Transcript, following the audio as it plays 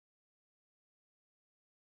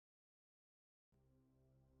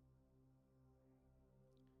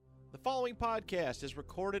following podcast is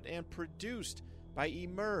recorded and produced by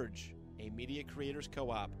Emerge, a media creators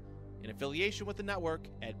co-op, in affiliation with the network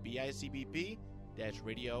at bicbp-radio.com.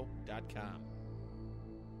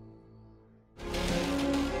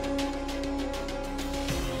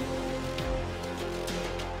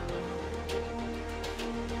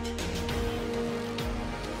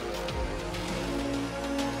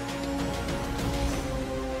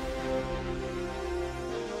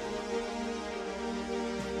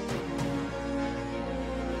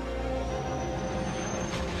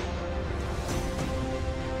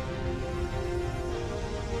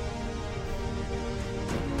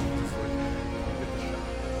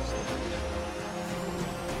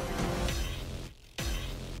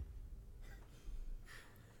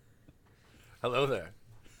 Hello there.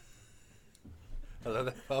 Hello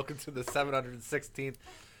there. Welcome to the 716th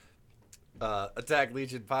Attack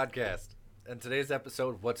Legion podcast. And today's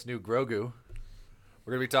episode, What's New, Grogu?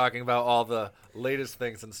 We're going to be talking about all the latest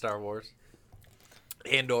things in Star Wars.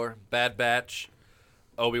 Andor, Bad Batch,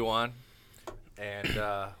 Obi-Wan. And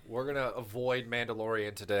we're going to avoid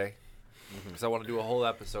Mandalorian today because I want to do a whole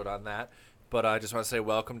episode on that. But I just want to say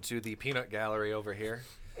welcome to the Peanut Gallery over here.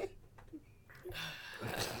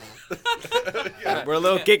 We're a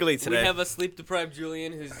little giggly today. We have a sleep-deprived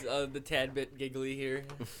Julian who's the tad bit giggly here.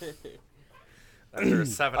 After a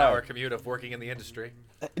 7-hour commute of working in the industry.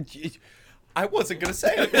 I wasn't going to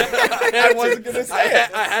say it. I wasn't going to say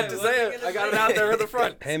it. I had to say it. I got it out there in the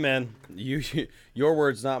front. Hey, man, your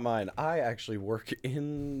words, not mine. I actually work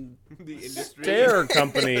in The industry. stair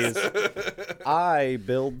companies. I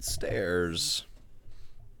build stairs.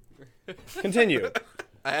 Continue.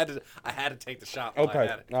 I had to take the shot. Okay. I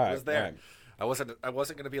had it. All right. It was there. All right. I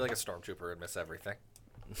wasn't going to be like a stormtrooper and miss everything.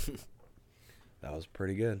 That was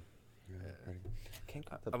pretty good.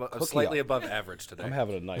 I'm slightly above average today. I'm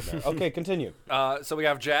having a nightmare. Okay, continue. So we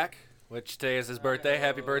have Jack, which today is his birthday.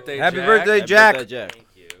 Happy birthday, Happy Jack. birthday, Jack. Thank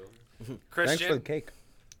you. Christian. Thanks for the cake.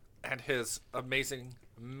 And his amazing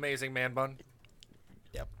man bun.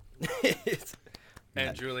 Yep.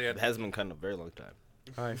 And Julian. It has been kind of a very long time.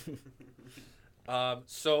 Hi.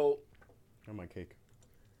 So. Oh, my cake.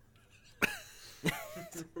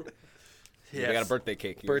 Yes, We got a birthday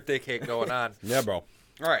cake here. birthday cake going on. Yeah, bro. All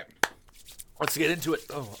right. Let's get into it.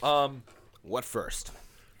 What first?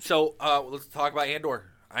 So let's talk about Andor.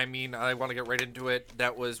 I mean, I want to get right into it.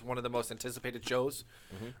 That was one of the most anticipated shows.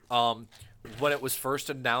 When it was first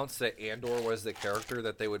announced that Andor was the character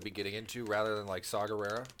that they would be getting into, rather than like Saw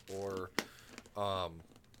Gerrera or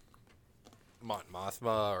Mon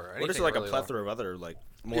Mothma or anything. What is it, like really a plethora of other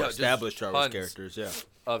more Yeah, just established Star Wars tons. characters? Yeah.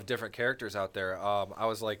 of different characters out there. I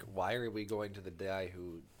was like, why are we going to the guy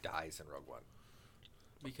who dies in Rogue One?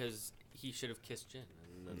 Because he should have kissed Jin,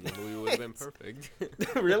 and then the movie would have been perfect.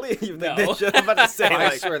 Really? You think No. they should? I'm about to say, I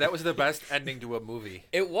like, swear that was the best ending to a movie.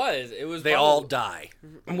 It was. They all die.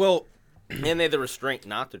 Well, and they had the restraint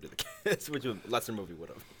not to do the kiss, which a lesser movie would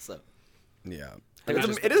have. So yeah. They were It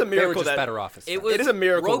just- is a they were miracle just that better off as It friends. was- it is a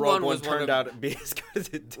miracle Rogue Rogue One One was one turned of- out to be as good as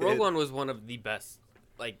it did. Rogue One was one of the best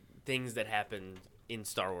things that happened in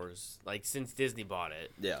Star Wars, since Disney bought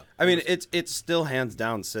it. Yeah. I mean, it's still hands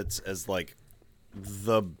down sits as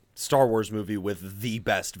the Star Wars movie with the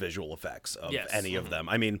best visual effects of Yes. any of them.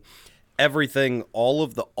 I mean, everything, all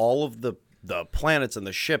of the planets and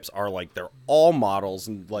the ships are they're all models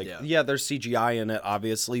and yeah, there's CGI in it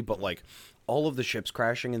obviously, but all of the ships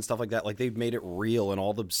crashing and stuff like that, they've made it real and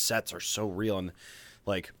all the sets are so real and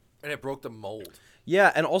And it broke the mold.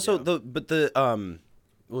 yeah, and also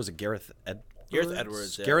what was it, Gareth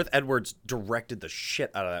Edwards, yeah. Gareth Edwards directed the shit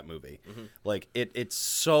out of that movie. It's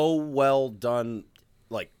so well done,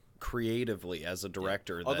 creatively as a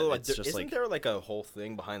director. That Although, it's just isn't there a whole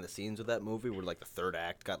thing behind the scenes with that movie where the third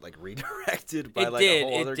act got redirected by It a did,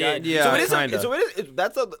 whole it other did. guy? Yeah, so it is. kinda. So it is.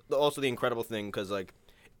 That's also the incredible thing because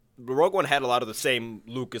Rogue One had a lot of the same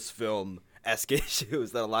Lucasfilm-esque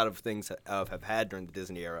issues that a lot of things have had during the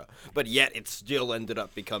Disney era, but yet it still ended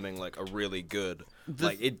up becoming a really good.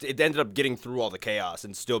 It ended up getting through all the chaos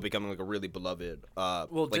and still becoming a really beloved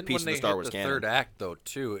Didn't piece when of they the Star hit Wars the canon. third act though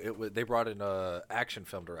too? They brought in a action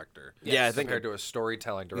film director. Yeah, I think compared to a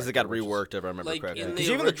storytelling director. because it got which is- reworked if I remember correctly. in Because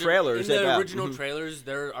the even the trailers, in the yeah. original trailers,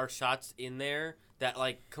 there are shots in there that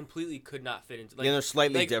completely could not fit into. Yeah, they're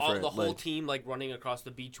slightly all, different, the whole team running across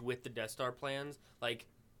the beach with the Death Star plans,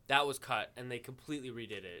 that was cut, and they completely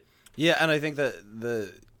redid it. yeah, and I think that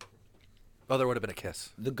Oh, there would have been a kiss.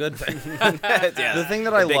 the good thing, Yeah, the thing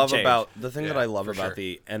that I big love change. about for sure.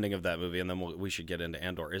 the ending of that movie, and then we should get into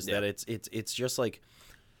Andor, is that it's just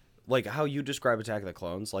how you describe Attack of the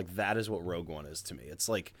Clones, that is what Rogue One is to me. It's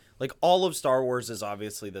like all of Star Wars is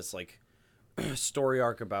obviously this story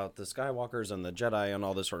arc about the Skywalkers and the Jedi and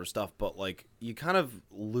all this sort of stuff, but like you kind of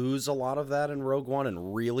lose a lot of that in Rogue One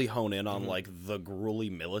and really hone in on like the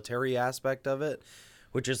grueling military aspect of it,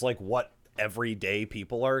 which is like what everyday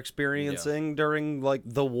people are experiencing during like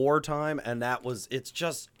the wartime, and it's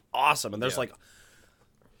just awesome. And there's like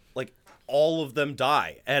all of them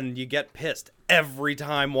die, and you get pissed every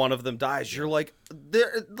time one of them dies. You're like,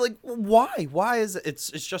 they're like, why is it? It's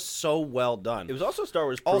just so well done. It was also Star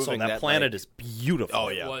Wars also proving that planet like, is beautiful. Oh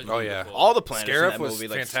yeah, Was Oh, yeah. beautiful. all the planets Scarif in that was movie,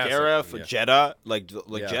 like fantastic. Scarif, Jeddah, like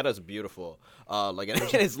Yeah. Jeddah's beautiful. Like and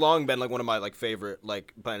it's long been like one of my like favorite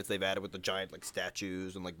like planets they've added with the giant like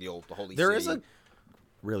statues and like the holy There city. is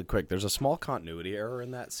really quick. There's a small continuity error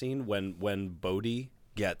in that scene when Bodhi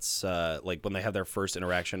gets like when they have their first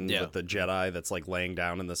interaction with the Jedi that's like laying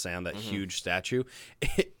down in the sand, that huge statue.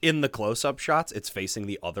 In the close-up shots, it's facing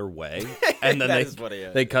the other way, and then That is funny, yeah.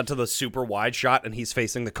 they cut to the super wide shot, and he's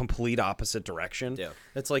facing the complete opposite direction. Yeah.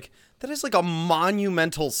 It's like that is like a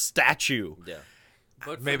monumental statue. Yeah.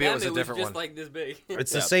 But for Maybe it them, was a different just one. like this big.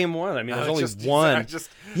 It's the same one. I mean, there's only Just- one. I just-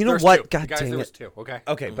 You know there's what? two. God Guys, dang there it. was two. Okay.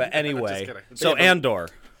 Okay, but anyway, kidding. so Andor.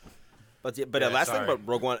 But Yeah, last thing sorry. about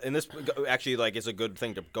Rogue One, and this actually like is a good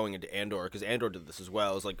thing to going into Andor, because Andor did this as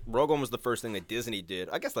well. Is like Rogue One was the first thing that Disney did.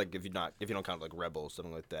 I guess like if you don't count like Rebels,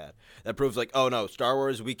 something like that. That proves like, oh no, Star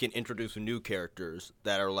Wars, we can introduce new characters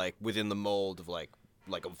that are like within the mold of like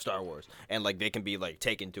of Star Wars, and like they can be like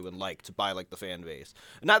taken to and liked by like the fan base.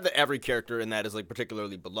 Not that every character in that is like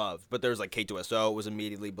particularly beloved, but there's like K2SO was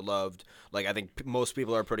immediately beloved. Like I think most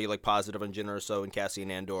people are pretty like positive on Jyn Erso and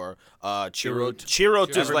Cassian Andor. Chirrut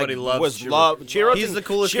is like Everybody loves was Chirrut. loved. Chirrut He's and- the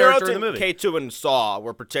coolest Chirrut character in and the movie. K2 and Saw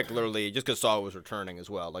were particularly just because Saw was returning as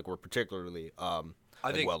well. Like were particularly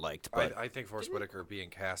well liked. But I think Forrest Whitaker being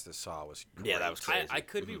cast as Saw was great. yeah, that was crazy. I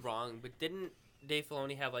could be wrong, but didn't Dave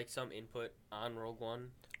Filoni have like some input on Rogue One?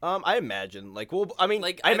 I imagine, like, well, I mean,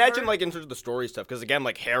 Like, I I've imagine, heard- like, in terms of the story stuff, because again,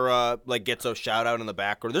 like, Hera, like, gets a shout out in the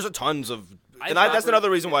background. There's a tons of, that's Chopper- another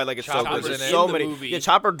reason why, like, it's so good. Chopper's There's in so the many. movie. Yeah,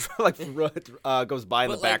 Chopper like goes by in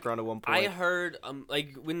the But, like, background at one point. I heard,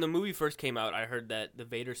 like, when the movie first came out, I heard that the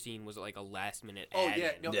Vader scene was like a last minute. Oh add-in.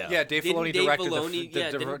 yeah, no, Yeah. yeah. Dave Didn't Filoni Dave directed Filoni, the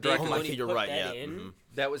didn't Dave directed Oh my Filoni God, you're put right, that yeah. in? Mhm.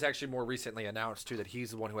 That was actually more recently announced too, that he's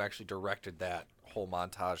the one who actually directed that whole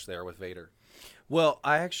montage there with Vader. Well,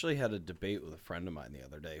 I actually had a debate with a friend of mine the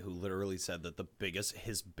other day who literally said that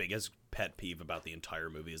his biggest pet peeve about the entire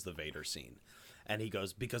movie is the Vader scene. And he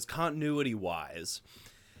goes, because continuity-wise,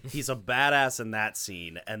 he's a badass in that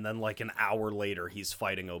scene, and then like an hour later, he's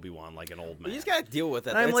fighting Obi-Wan like an old man. You just gotta deal with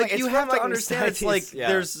it. And I'm It's like, it's you from, have to like, understand, it's like nostalgia. Yeah.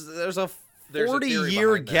 there's a There's a theory 40-year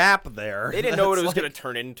behind that. gap there. They didn't know what it was That's going to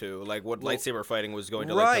turn into, like what lightsaber fighting was going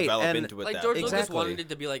to Right, like develop and, into it. Like that George way. Lucas Exactly. wanted it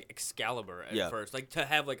to be like Excalibur at Yeah. first, like to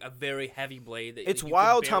have like a very heavy blade. That It's you could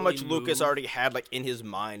wild how barely much Lucas move. already had like in his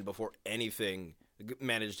mind before anything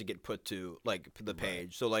managed to get put to like the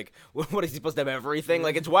page. So like, what is he supposed to have everything?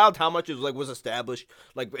 Like it's wild how much was established.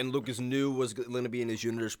 Like and Lucas knew was going to be in his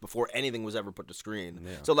universe before anything was ever put to screen.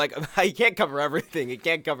 So like, he can't cover everything. He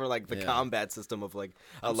can't cover like the combat system of like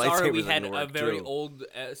a I'm lightsaber. sorry, we that had can a work, very too. old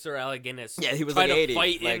Sir Alec Guinness. Yeah, he was try like to 80,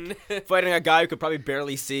 fight like in. fighting a guy who could probably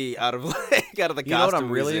barely see out of out of the You know what costume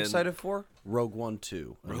I'm really he's in. excited for? Rogue One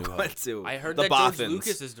 2. A New Rogue Hope. One too. I heard the that Bothans. George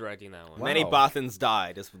Lucas is directing that one. Many Wow. Bothans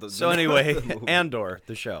died. So anyway, Andor,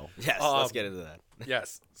 the show. Yes, let's get into that.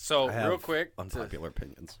 Yes. So I have real quick, unpopular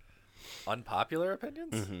opinions. unpopular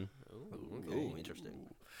opinions. Ooh, interesting.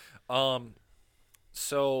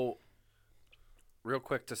 So real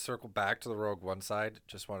quick to circle back to the Rogue One side,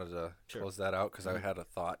 just wanted to close that out because I had a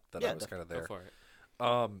thought that I was kind of Go there. for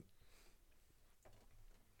it.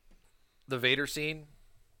 The Vader scene.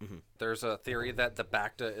 There's a theory that the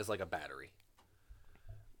Bacta is like a battery.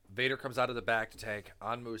 Vader comes out of the Bacta tank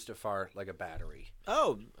on Mustafar like a battery.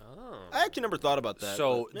 Oh, I actually never thought about that.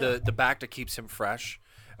 So but, yeah. the Bacta keeps him fresh,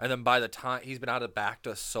 and then by the time he's been out of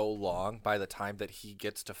Bacta so long, by the time that he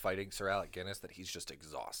gets to fighting Sir Alec Guinness, that he's just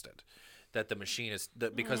exhausted. That the machine is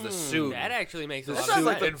because the suit That actually makes a The lot that's of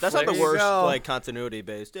not, suit sense. that's not the inflicts- worst Go. like continuity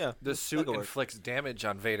based. Yeah, the suit that'll work. inflicts damage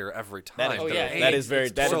on Vader every time. That is, Oh, yeah, Hey, that is very.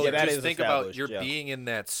 it's That is, so yeah, that just is think about established, you're yeah. being in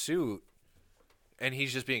that suit, and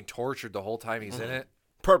he's just being tortured the whole time he's in it.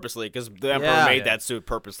 purposely because the Emperor Yeah. made that suit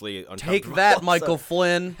purposely. Take uncomfortable. that, Michael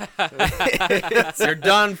Flynn. You're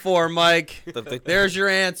done for, Mike. The There's your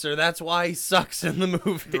answer. That's why he sucks in the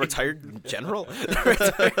movie. the retired general.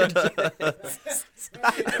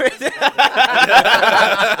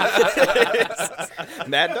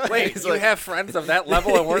 Mad Dog. Wait, He's you like- have friends of that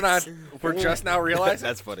level, and we're not. We're just now realizing.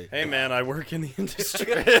 That's funny. Hey, man, I work in the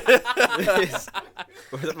industry. Or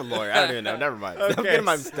is that the lawyer? I don't even know. Never mind. I'm Okay. getting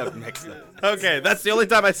my stuff mixed up. Okay, that's the only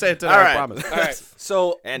time I say it today, All I right. promise. All right.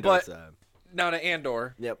 So, And but Now to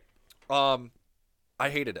Andor. Yep. I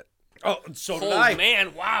hated it. Oh, so did Oh I.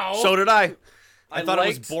 man, wow. So did I. I I thought it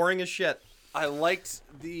was liked- boring as shit. I liked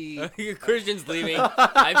the. Christian's leaving.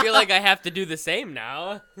 I feel like I have to do the same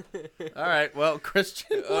now. All right, well,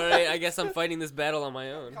 Christian. All right, I guess I'm fighting this battle on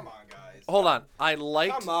my own. Come on, guys. Hold on. I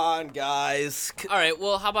liked. Come on, guys. All right,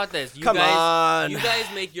 well, how about this? You Come guys, on. You guys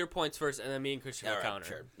make your points first, and then me and Christian All will right, counter.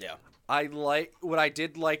 sure. Yeah. I like what I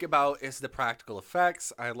did like about is the practical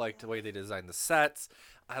effects. I liked the way they designed the sets.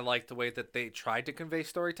 I liked the way that they tried to convey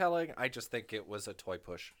storytelling. I just think it was a toy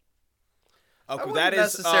push. Okay, wouldn't that is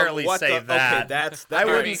necessarily what say the, that. Okay, that's I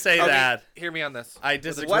wouldn't okay, say okay. that. Hear me on this. I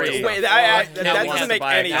disagree. What? Great Wait, stuff. that Now we doesn't have make to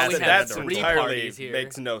buy any a sense. Cassian That's Andor. entirely Parties here.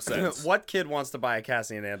 makes no sense. What kid wants to buy a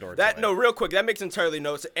Cassian Andor That toy? no, real quick, that makes entirely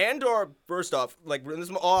no sense. Andor, first off, like this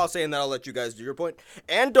is all I'll say, and then I'll let you guys do your point.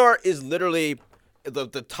 Andor is literally the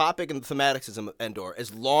topic and the thematicism of Andor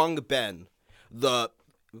has long been the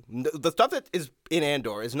stuff that is in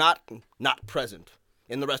Andor is not present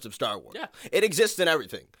in the rest of Star Wars. Yeah. It exists in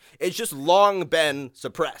everything. It's just long been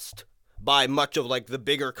suppressed by much of like the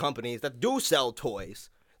bigger companies that do sell toys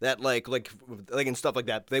that like and stuff like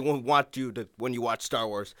that. They won't want you to, when you watch Star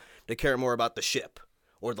Wars, to care more about the ship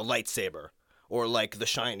or the lightsaber or like the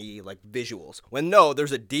shiny like visuals. When no,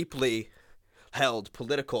 there's a deeply held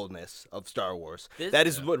politicalness of Star Wars. That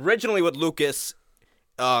is originally what Lucas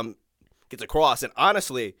gets across, and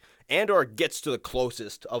honestly, Andor gets to the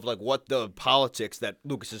closest of like what the politics that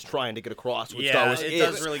Lucas is trying to get across with Star Wars it is.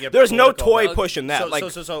 does really get There's no political, toy but- push in that.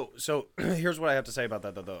 So here's what I have to say about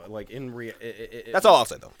that though. Like That's all I'll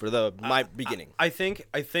say though for my beginning. I think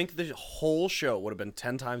the whole show would have been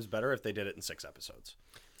 10 times better if they did it in 6 episodes.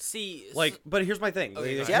 See, Like, but here's my thing.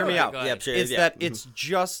 Okay, go Hear ahead. me Yeah, out. go ahead. Yeah, sure, Is yeah. that it's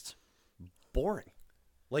just boring.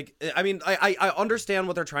 Like, I mean, I understand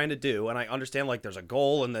what they're trying to do, and I understand like there's a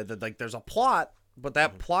goal and like there's a plot, but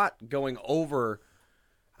that plot going over,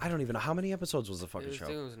 I don't even know how many episodes was the fucking it show.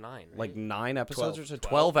 was 9. Right? Like 9 episodes 12. or so,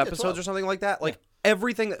 12 Yeah, episodes 12. or something like that. Like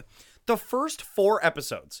everything, the first 4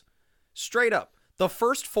 episodes, straight up. The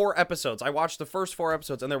first 4 episodes, I watched the first 4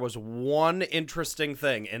 episodes, and there was one interesting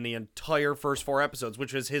thing in the entire first 4 episodes,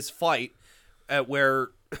 which was his fight at where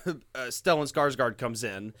Stellan Skarsgård comes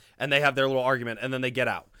in, and they have their little argument, and then they get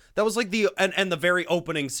out. That was like the very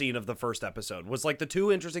opening scene of the first episode was like the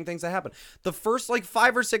 2 interesting things that happened. The first like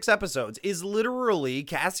 5 or 6 episodes is literally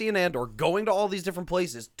Cassian Andor going to all these different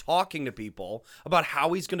places, talking to people about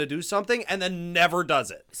how he's going to do something, and then never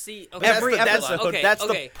does it. See, But okay, every that's episode. Okay, that's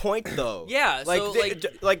okay. the point though. Yeah, like so,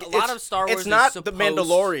 like a lot it's- of Star Wars It's not is the supposed-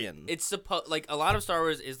 Mandalorian. It's supposed like a lot of Star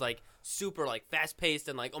Wars is like super like fast paced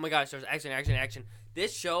and like, oh my gosh, there's action.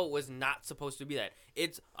 This show was not supposed to be that.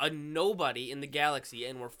 It's a nobody in the galaxy,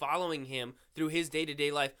 and we're following him through his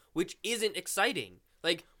day-to-day life, which isn't exciting.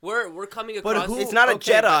 Like we're coming across. It's not a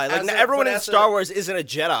okay, Jedi. but Like as a- everyone but in as Star a- Wars isn't a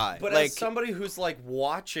Jedi. But like as somebody who's like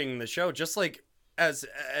watching the show, just like as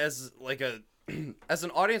like a as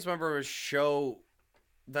an audience member of a show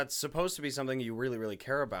that's supposed to be something you really, really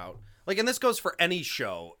care about, like, and this goes for any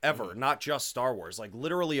show ever, not just Star Wars, like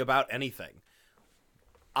literally about anything.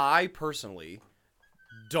 I personally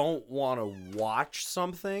don't want to watch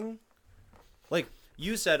something like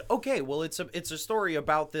you said. Okay, well, it's a story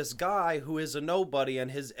about this guy who is a nobody, and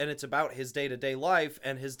it's about his day-to-day life,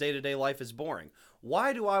 and his day-to-day life is boring.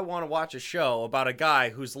 Why do I want to watch a show about a guy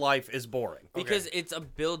whose life is boring? because it's a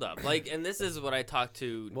build-up. Like, and this is what I talked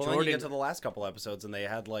to Well, then Jordan. you get to the last couple episodes, and they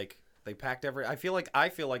had like they packed I feel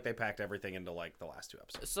like they packed everything into like the last 2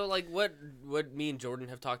 episodes. So like what me and Jordan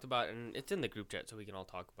have talked about, and it's in the group chat, so we can all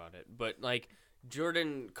talk about it. But like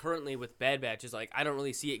Jordan currently with Bad Batch is like, I don't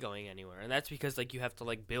really see it going anywhere, and that's because like you have to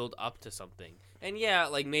like build up to something. And yeah,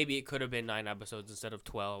 like maybe it could have been 9 episodes instead of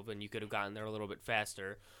 12, and you could have gotten there a little bit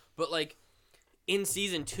faster. But like in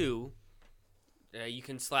season 2. You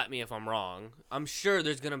can slap me if I'm wrong. I'm sure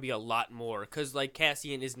there's going to be a lot more because, like,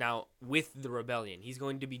 Cassian is now with the rebellion. He's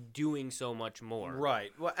going to be doing so much more.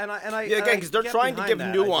 Right. Well, and I yeah, again, because they're get trying to behind give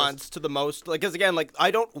that. nuance to the most. Like, because again, like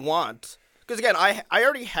I don't want. Because again, I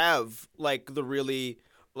already have like the really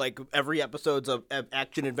like every episode's of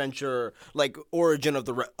action adventure like origin of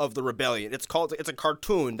the rebellion. It's a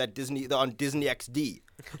cartoon that on Disney XD.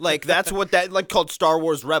 Like that's what that like called Star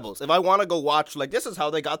Wars Rebels. If I want to go watch like this is how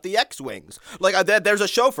they got the X-wings. Like there's a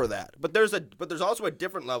show for that. But there's also a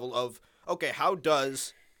different level of okay, how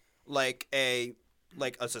does like a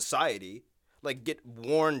society like get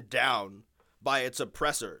worn down by its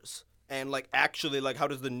oppressors? And, like, actually, like, how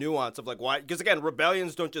does the nuance of, like, why... Because, again,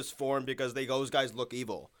 rebellions don't just form because those guys look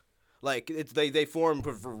evil. Like, it's they form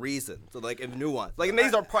for reasons, so, like, and nuance. Like, and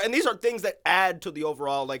these are things that add to the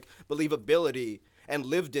overall, like, believability and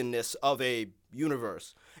lived-inness of a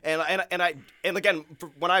universe. And again,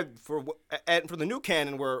 for the new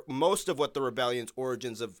canon, where most of what the rebellion's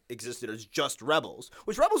origins have existed is just Rebels,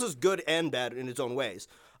 which Rebels is good and bad in its own ways.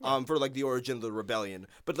 For like the origin of the rebellion,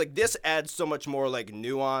 but like this adds so much more like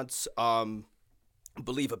nuance,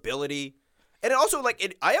 believability, and it also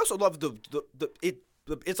like I also love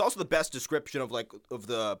it's also the best description of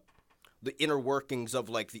the inner workings of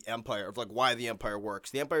like the Empire, of like why the Empire works.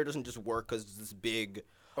 The Empire doesn't just work because it's this big,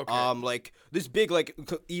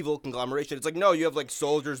 evil conglomeration. It's like, no, you have like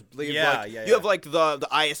soldiers. You have like the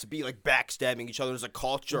ISB like backstabbing each other as a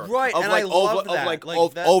culture, right? Of, and like, I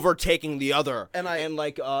love that. overtaking the other,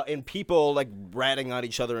 and people like ratting on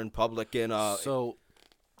each other in public and all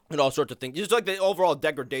sorts of things. Just like the overall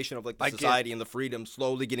degradation of like the society and the freedom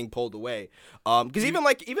slowly getting pulled away. Because even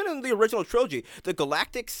in the original trilogy, the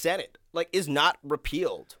Galactic Senate like is not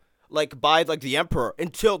repealed like by like the Emperor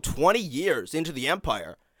until 20 years into the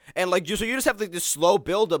Empire. And like you just have like this slow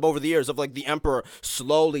buildup over the years of like the Emperor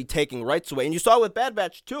slowly taking rights away, and you saw it with Bad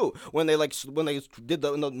Batch too when they did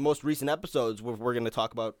in the most recent episodes we're going to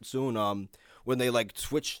talk about soon. When they like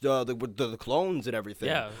switched the clones and everything.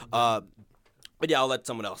 Yeah. But yeah, I'll let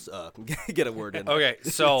someone else get a word in. Okay,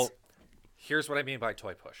 so here's what I mean by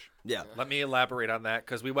toy push. Yeah. Let me elaborate on that,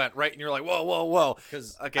 because we went right and you're like, whoa.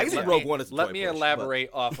 Let me elaborate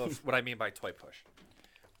off of what I mean by toy push.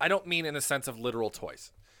 I don't mean in the sense of literal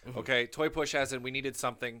toys. Mm-hmm. Okay, toy push as in we needed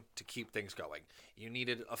something to keep things going. You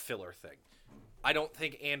needed a filler thing. I don't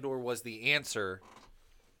think Andor was the answer.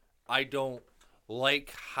 I don't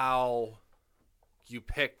like how you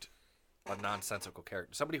picked a nonsensical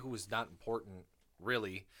character, somebody who was not important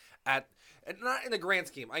really and not in the grand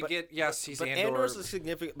scheme. Yes, he's Andor. Andor's a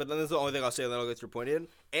significant, but then this is the only thing I'll say, and then I'll get your point in.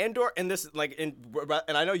 Andor, and this like and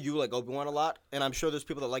I know you like Obi-Wan a lot, and I'm sure there's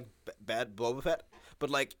people that like bad Boba Fett. But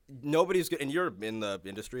like nobody's good, and you're in the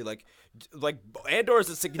industry. Like Andor is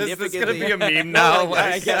a significantly. This is gonna be a meme now.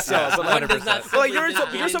 I guess so. But like, 100%. like you're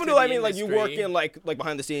someone who I mean, like you work in like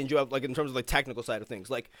behind the scenes. You have like in terms of like technical side of things.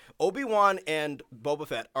 Like Obi-Wan and Boba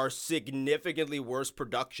Fett are significantly worse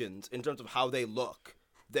productions in terms of how they look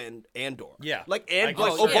than Andor. Yeah.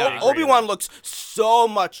 Obi-Wan looks so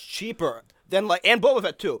much cheaper. And Boba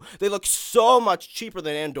Fett too. They look so much cheaper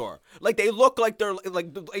than Andor. Like they look like they're like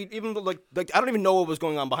I don't even know what was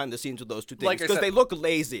going on behind the scenes with those two things because they look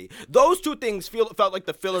lazy. Those two things felt like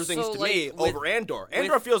the filler things to me over Andor.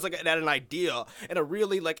 Andor feels like it had an idea and a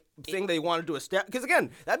really like thing they wanted to establish. Because again,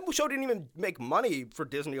 that show didn't even make money for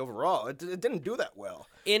Disney overall. It didn't do that well.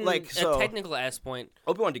 In a technical ass point,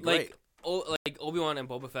 Obi-Wan did great. Like Obi-Wan and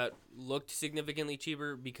Boba Fett looked significantly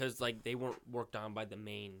cheaper because like they weren't worked on by the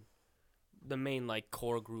main like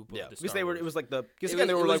core group of the Star because they were. Wars. It was like the because again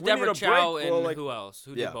they were like Deborah Chow and who else?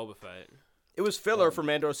 Who did Boba Fett? It was filler for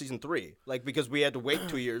Mando season 3, like because we had to wait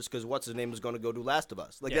 2 years because what's his name was going to go do Last of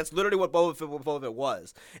Us. Like that's literally what Boba Fett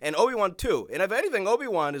was, and Obi-Wan too. And if anything,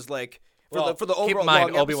 Obi-Wan is like for the overall. Keep in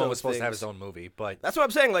mind, long Obi-Wan was supposed things. to have his own movie, but that's what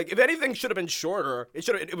I'm saying. Like if anything should have been shorter,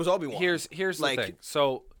 it was Obi-Wan. Here's the thing.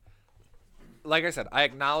 So, like I said, I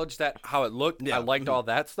acknowledge that how it looked. I liked all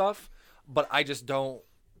that stuff, but I just don't.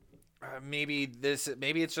 Maybe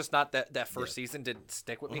it's just not that first season didn't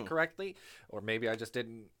stick with me correctly, or maybe I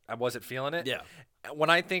wasn't feeling it. Yeah. When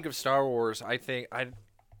I think of Star Wars, I think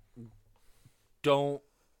of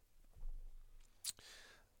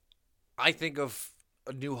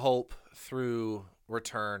A New Hope through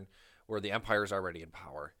Return, where the Empire's already in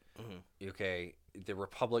power. Mm-hmm. Okay, the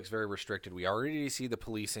Republic's very restricted. We already see the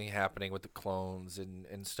policing happening with the clones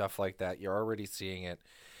and stuff like that. You're already seeing it.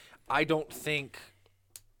 I don't think.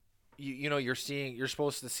 You're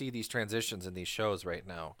supposed to see these transitions in these shows right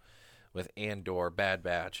now with Andor, Bad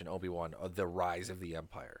Batch, and Obi-Wan of the rise of the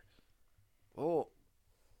Empire. Well,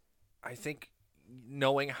 I think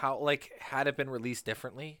knowing how, like, had it been released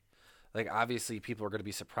differently, like, obviously people are going to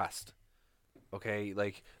be suppressed. Okay?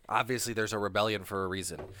 Like, obviously there's a rebellion for a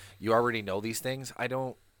reason. You already know these things. I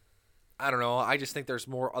don't know. I just think there's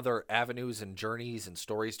more other avenues and journeys and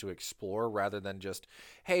stories to explore rather than just,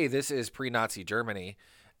 hey, this is pre-Nazi Germany,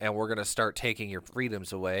 and we're going to start taking your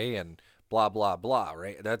freedoms away and blah, blah, blah,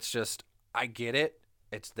 right? That's just, I get it.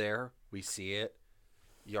 It's there. We see it.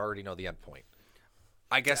 You already know the end point.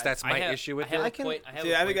 I guess that's my issue with it. I have a point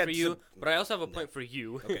for you, but I also have a point for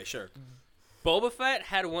you. Okay, sure. Boba Fett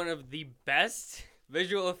had one of the best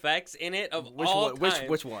visual effects in it of Which all one? time.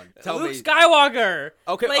 Which one? Tell Luke me. Skywalker.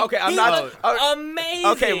 Okay, Like, okay, I'm he not looked oh, amazing.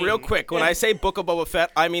 Okay, real quick. When I say Book of Boba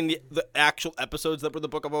Fett, I mean the actual episodes that were the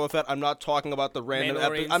Book of Boba Fett. I'm not talking about the random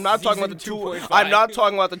Mandalorian I'm not talking about the season two. 2.5. I'm not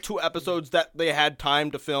talking about the 2 episodes that they had time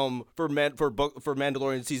to film for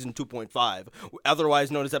Mandalorian season 2.5, otherwise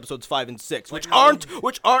known as episodes 5 and 6, which aren't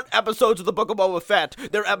episodes of the Book of Boba Fett.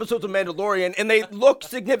 They're episodes of Mandalorian, and they look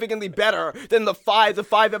significantly better than the five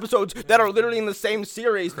episodes that are literally in the same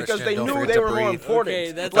series because they don't knew forget they to were more breathe. important.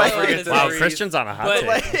 Okay, that's Like- all I wanted to Wow, say. Christian's on a hot But,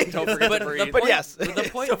 take. like- Don't forget but to the breathe. But point- yes, the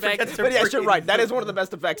point back. but yes, you're right. That is one of the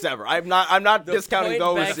best effects ever. I'm not discounting point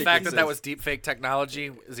those. back- The fact that sequences. was deep fake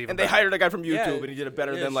technology is even And they better. hired a guy from YouTube, Yeah. and he did it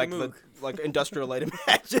better Yeah, than like Shamook. the Industrial Light and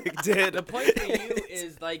Magic did. The point for you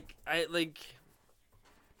is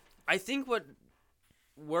I think what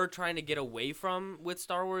we're trying to get away from with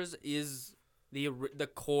Star Wars is the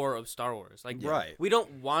core of Star Wars. Like, Right. we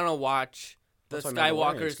don't want to watch the That's why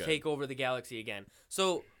Mandalorian's Skywalkers good. take over the galaxy again.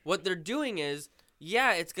 So what they're doing is,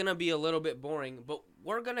 yeah, it's gonna be a little bit boring, but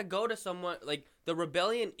we're gonna go to someone like the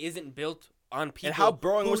rebellion isn't built on people. And how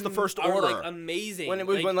boring was who the First are, Order? Like, amazing. When it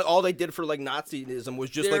was when like, all they did for like Nazism was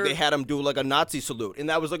just like They're- they had him do like a Nazi salute, and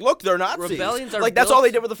that was like, look, they're Nazis. Rebellions are like that's all built-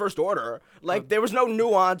 they did with the First Order. Like there was no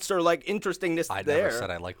nuance or like interestingness I there. never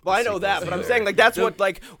said I liked the Well, I know that, sequels but I'm either. saying like that's what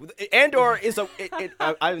like Andor is a.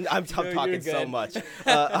 I'm talking so much.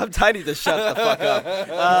 I'm tiny to shut the fuck up.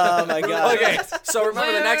 Oh my god. Okay, so remember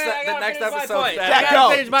Wait, the next wait, I gotta next finish my episode. point. that- I Jack, gotta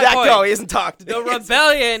go. finish my Jack, point. go. He hasn't talked. The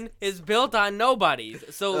rebellion is built on nobodies.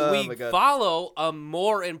 So Oh my we God. follow a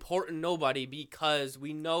more important nobody because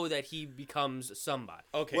we know that he becomes somebody.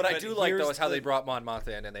 Okay, What I but do like though here's is how the- they brought Mon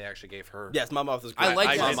Mothma in and they actually gave her. Yes, my mouth is. I great. like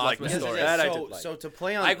I Mon did like Mothma's that. story. That I so, did like. so to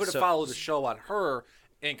play on, I could have so- followed a show on her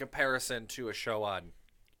in comparison to a show on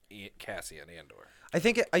Cassie and Andor. I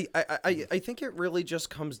think I think it really just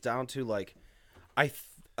comes down to like,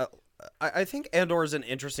 I think Andor is an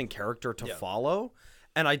interesting character to follow,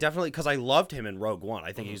 and I definitely because I loved him in Rogue One.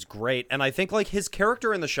 I think he's great, and I think like his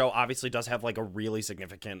character in the show obviously does have like a really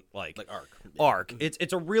significant like arc.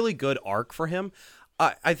 It's a really good arc for him.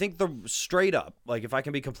 I think the straight up like if I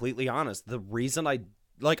can be completely honest, the reason I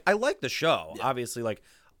like the show obviously like.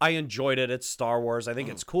 I enjoyed it. It's Star Wars. I think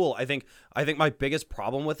it's cool. I think my biggest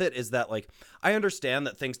problem with it is that like I understand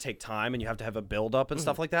that things take time and you have to have a build up and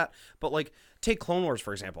stuff like that. But like take Clone Wars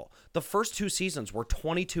for example. The first 2 seasons were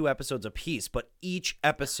 22 episodes apiece, but each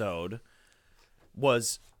episode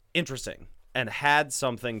was interesting and had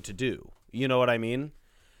something to do. You know what I mean?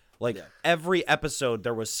 Like every episode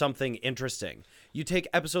there was something interesting. You take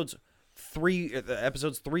episodes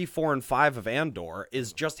 3, 4, and 5 of Andor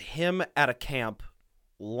is just him at a camp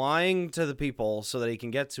lying to the people so that he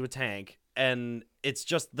can get to a tank, and it's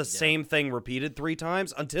just the same thing repeated 3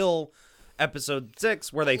 times until episode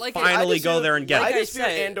 6 where they Like, finally go there and get I it. just feel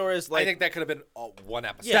Andor is like. I think that could have been one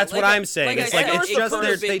episode. Yeah, That's what I'm saying. Like It's I like said, it's it just could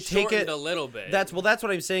have they been take shortened it a little bit. That's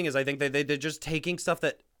what I'm saying is I think they're just taking stuff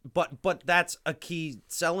that but that's a key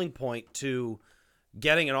selling point to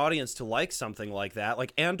getting an audience to like something like that.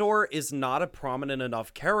 Like Andor is not a prominent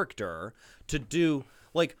enough character to do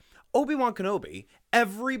like Obi-Wan Kenobi.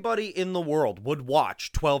 Everybody in the world would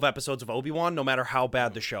watch 12 episodes of Obi-Wan no matter how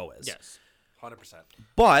bad the show is. yes. 100%.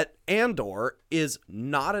 But Andor is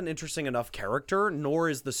not an interesting enough character, nor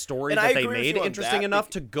is the story And I that they agree with made you on interesting that, enough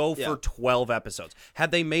to go yeah. for 12 episodes.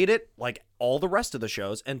 Had they made it like all the rest of the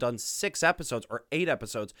shows and done 6 episodes or 8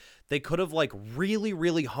 episodes, they could have like really,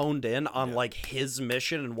 really honed in on like his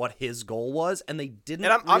mission and what his goal was, and they didn't.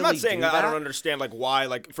 And I'm not really saying do I don't that. understand like why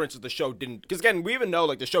like for instance the show didn't because again we even know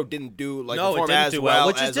like the show didn't do like No, it perform didn't as do well,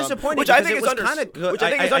 which is as, disappointing. which I because think it is was kind of good. Which I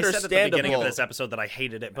think is said at the understandable. beginning of this episode that I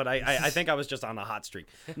hated it, but I think I was just on a hot streak.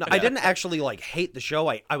 No, I didn't actually like hate the show.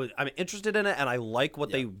 I'm interested in it and I like what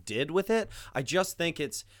they did with it. I just think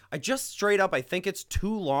I think it's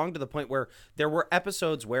too long to the point where there were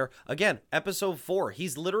episodes where again episode 4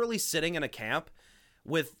 he's literally sitting in a camp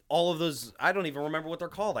with all of those. I don't even remember what they're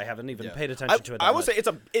called. I haven't even paid attention to it. I would say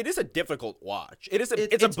it is a difficult watch. It's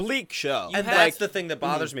a bleak show. And Like, that's the thing that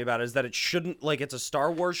bothers me about it is that it shouldn't like it's a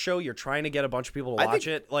Star Wars show. You're trying to get a bunch of people to I watch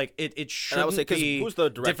think- it. Like it and I shouldn't would say because be who's the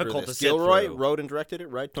director difficult of to this? sit Gilroy through. wrote and directed it,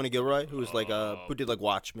 right? Tony Gilroy, who's like who did like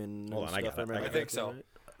Watchmen. Hold and on, I stuff, got it. remember? I think so.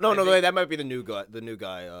 No, wait, that might be the new guy.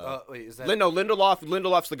 Wait, is that? Lindelof.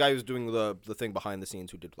 Lindelof's the guy who's doing the thing behind the scenes.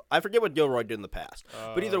 Who did? I forget what Gilroy did in the past.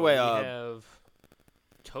 But either way, we have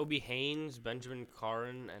Toby Haynes, Benjamin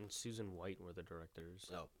Caron, and Susan White were the directors.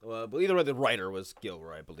 but either way, the writer was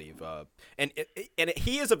Gilroy, I believe.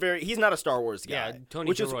 He's not a Star Wars guy. Yeah,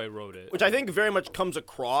 Tony Gilroy wrote it. Which I think very much comes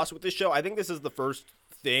across with this show. I think this is the first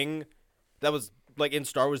thing that was like in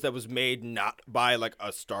Star Wars that was made not by like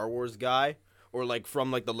a Star Wars guy, or like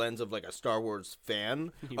from like the lens of like a Star Wars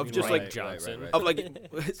fan You of mean just Ryan like Johnson. of like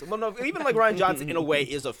well, no, even like Ryan Johnson in a way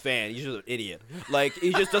is a fan. He's just an idiot. Like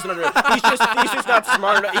he just doesn't he's just not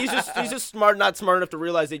smart enough. He's just not smart enough to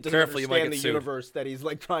realize that he doesn't Careful, you might understand get the sued. universe that he's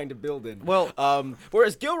like trying to build in. Well,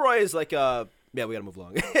 whereas Gilroy is like yeah, we gotta move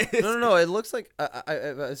along. no. It looks like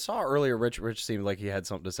I saw earlier. Rich seemed like he had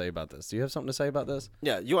something to say about this. Do you have something to say about this?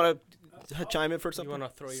 Yeah, you want to chime in for something? You want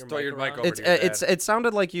to throw your Throw your mic mic over. around? It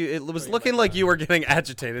sounded like you. It was looking like you were getting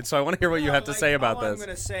agitated. So I want to hear what you have to say about all this. I'm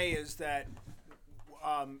going to say is that,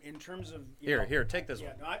 in terms of Here, take this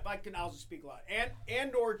one. No, I'll just speak loud.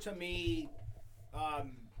 Andor to me,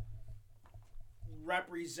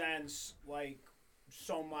 represents like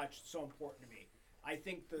so much, so important to me. I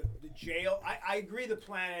think the jail. I agree. The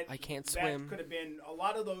planet. I can't that swim. Could have been a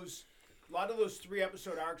lot of those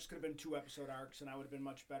 3-episode arcs could have been 2-episode arcs, and I would have been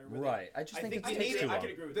much better with it. I just I think think it you takes need too it. long. I can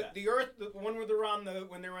agree with that. The Earth, the one where they're on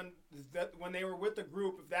when they were with the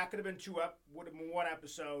group, if that could have been would have been 1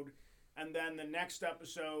 episode, and then the next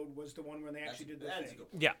episode was the one where they actually did the thing.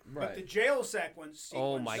 Yeah. But the jail sequence.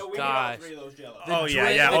 Oh my so we gosh. Need all 3 of those jail Oh episodes.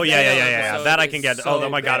 yeah. That I can get. So Oh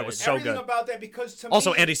my god, it was so Everything good. about that, because to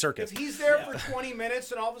Also, me, Andy Serkis. if he's there for 20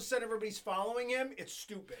 minutes and all of a sudden everybody's following him, it's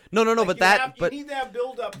stupid. No, Like, but you need to have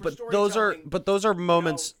build up. But those are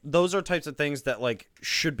moments. Those are types of things that like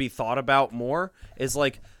should be thought about more. Is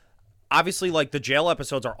like, obviously, like the jail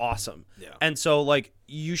episodes are awesome. Yeah. And so like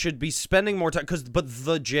you should be spending more time but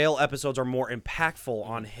the jail episodes are more impactful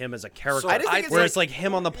on him as a character. I just think it's whereas like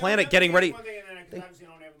him on the planet getting ready. One thing, and then, 'cause obviously I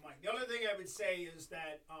don't have a mic. The other thing I would say is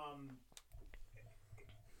that I'm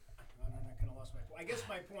not gonna lost my point. I guess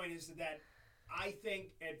my point is that I think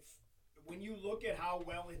when you look at how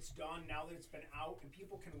well it's done now that it's been out and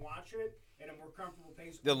people can watch it at a more comfortable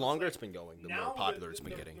pace. The longer it's been going, the more popular it's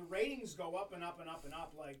been getting. The ratings go up and up and up and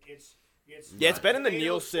up. Like it's been in the tomato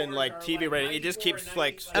Nielsen scores like are, TV rating. It just 94 keeps and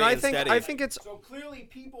like 95. And staying I steady. think it's So clearly,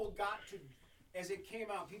 people got to, as it came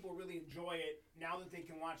out, people really enjoy it now that they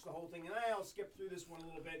can watch the whole thing. And I'll skip through this one a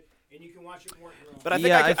little bit, and you can watch it more. But I think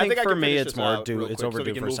Yeah, I I think can for me finish it's this more out due- real it's quick so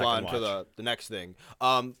overdue we can for a move second on watch. to the next thing.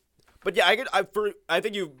 But yeah, I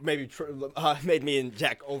think you maybe made me and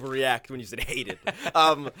Jack overreact when you said hated.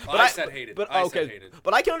 But I said hated. But I okay, said hated.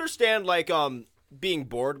 but I can understand like being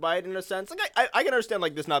bored by it in a sense. Like I can understand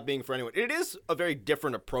like this not being for anyone. It is a very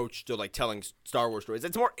different approach to like telling Star Wars stories.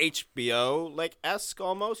 It's more HBO like esque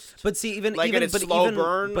almost. But see, even Like, and even it's but slow even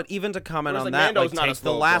burn. but even to comment Whereas, on like, that, Mando's like not a take The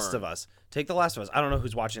slow Last burn. of Us. Take The Last of Us. I don't know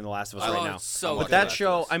who's watching The Last of Us Oh, right now. it's so But good. that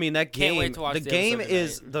show, I mean, that Can't game, wait to watch the the game episode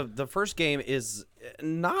is tonight. the first game is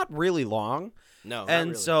not really long. No, not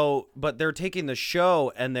And really. so, but they're taking the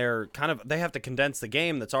show and they have to condense the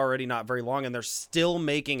game that's already not very long, and they're still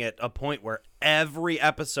making it a point where every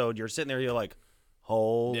episode you're sitting there, you're like,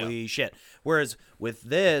 holy shit. Whereas with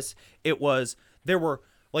this, there were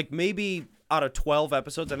like maybe out of 12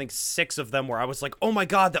 episodes, I think 6 of them where I was like, oh my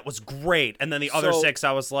God, that was great. And then the other 6,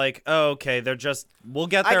 I was like, oh, okay, we'll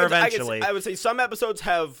get there eventually. I would say some episodes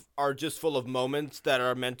are just full of moments that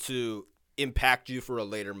are meant to impact you for a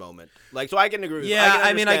later moment. Like, so I can agree with Yeah, I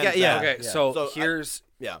I mean, I understand get- yeah. that. Okay, so So, here's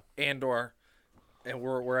Yeah. Andor, and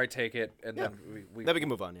where I take it, and then we Then we can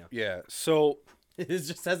move on, yeah. yeah. So It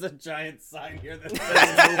just has a giant sign here that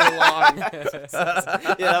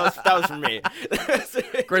Yeah, that was for me.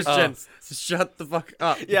 Christian, shut the fuck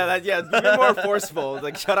up. Be more forceful.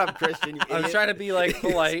 Like, shut up, Christian. You I was idiot. trying to be like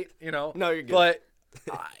polite, you know. No, you're good. But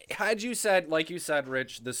had you said, like you said,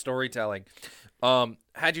 Rich, the storytelling,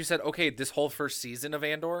 had you said, okay, this whole first season of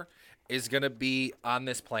Andor is gonna be on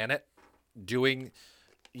this planet, doing,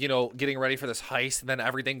 getting ready for this heist, and then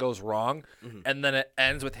everything goes wrong, and then it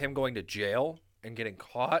ends with him going to jail and getting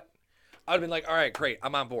caught, I'd have been like, all right, great,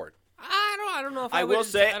 I'm on board. I don't know if I will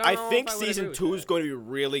say, I think would agree season with 2 that. is going to be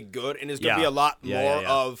really good, and is going to Yeah. be a lot Yeah, more yeah,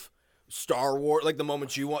 yeah. of Star Wars, like the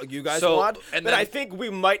moments you guys So, want. and But then- I think we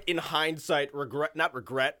might, in hindsight, not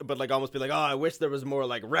regret, but like almost be like, oh, I wish there was more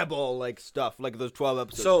like Rebel like stuff, like those 12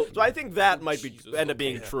 episodes. So I think that might end up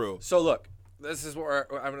being true. So look, this is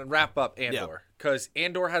where I'm going to wrap up Andor, because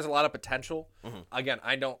Andor has a lot of potential. Again,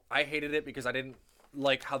 I hated it because I didn't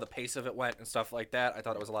like how the pace of it went and stuff like that. I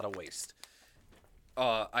thought it was a lot of waste.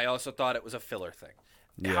 I also thought it was a filler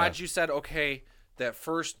thing. Had you said, okay, that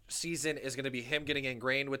first season is going to be him getting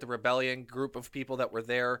ingrained with the rebellion group of people that were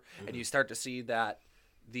there, and you start to see that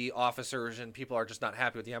the officers and people are just not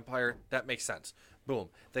happy with the Empire, that makes sense. Boom.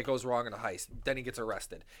 That goes wrong in a heist. Then he gets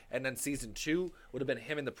arrested. And then season 2 would have been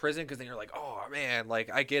him in the prison, because then you're like, oh, man, like,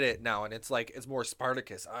 I get it now. And it's like, it's more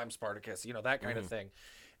Spartacus. I'm Spartacus, that kind of thing.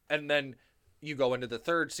 And then you go into the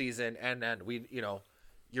third season, and then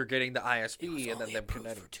you're getting the ISB, and then them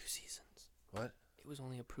connecting. For 2 seasons. What? It was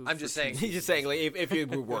only approved. I'm just for 2 saying- He's just saying, like, if it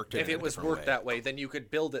worked, If it was worked that way, then you could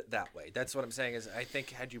build it that way. That's what I'm saying. Is I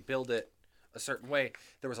think had you build it a certain way,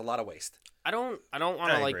 there was a lot of waste. I don't want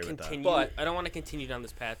I to like agree with that. continue. But- I don't want to continue down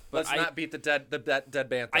this path. But Let's not beat the dead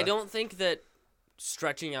bantha. I don't think that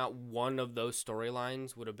stretching out one of those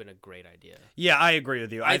storylines would have been a great idea. Yeah, I agree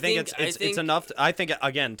with you. I think it's think- enough. I think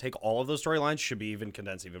again, take all of those storylines should be even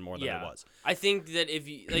condensed even more than it was. I think that if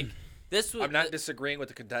you like this was I'm not disagreeing with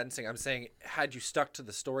the condensing. I'm saying had you stuck to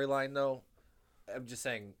the storyline though, I'm just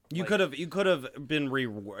saying You like, could have been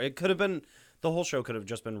it could have been the whole show could have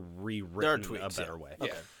just been rewritten tweaks, a better way.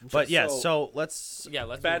 Yeah. But yeah, So- so let's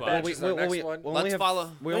let's Bad move on. Batch is our next one. only Let's have,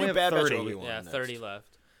 follow- We only have Bad Batch 30. Obi-Wan. Yeah, next. 30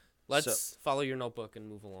 left. Let's follow your notebook and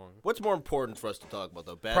move along. What's more important for us to talk about,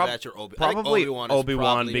 though? Bad Prob- Batch or Obi-Wan? Probably Obi-Wan,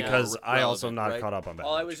 Obi-Wan is because probably I also relevant, not right? caught up on Bad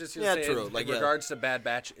All I Batch. was just Yeah, gonna say true. in Like, yeah. regards to Bad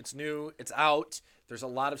Batch, it's new, it's out. There's a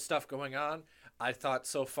lot of stuff going on. I thought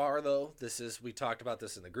so far though, we talked about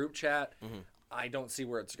this in the group chat. Mm-hmm. I don't see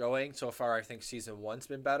where it's going. So far I think season 1's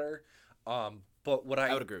been better. But what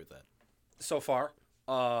I would agree with that. so far,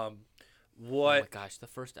 Oh what my gosh, the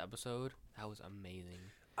first episode, that was amazing.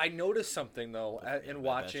 I noticed something though in Bad Batch,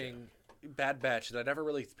 watching Bad Batch that I never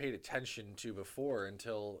really paid attention to before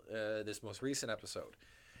until this most recent episode.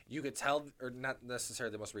 You could tell, or not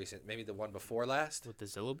necessarily the most recent, maybe the one before last. With the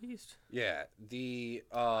Zilla Beast? Yeah, the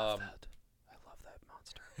I love that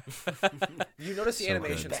monster. you notice the So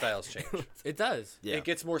animation good. styles change. It does. Yeah. It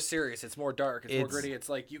gets more serious. It's more dark. It's more It's- gritty. It's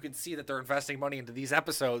like you can see that they're investing money into these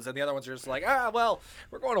episodes, and the other ones are just like, well,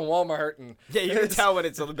 we're going to Walmart, and Yeah, you can tell when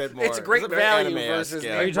it's a little bit more. It's a great very value anime-esque, versus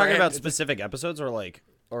yeah. Are you talking brand. about specific episodes or like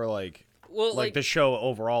Well, like the show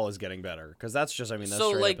overall is getting better? Because that's just that's So,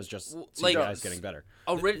 straight like, up is just like- CGI is getting better.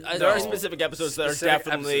 There are specific episodes that are Specific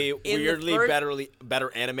definitely episode. In the weirdly first-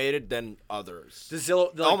 better animated than others. the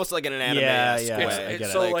Zillow, Almost like in an anime. Yeah, way. I get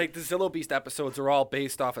it. so like the Zillow Beast episodes are all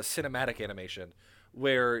based off of cinematic animation,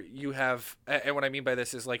 where you have, and what I mean by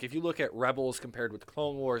this is like if you look at Rebels compared with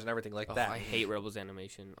Clone Wars and everything like Oh, that. I hate Rebels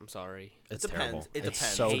animation. I'm sorry. It's depends. terrible. It It's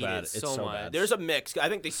depends. so Hate bad. it It's so so much. bad. There's a mix. I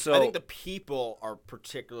think So- I think the people are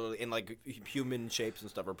particularly in like human shapes and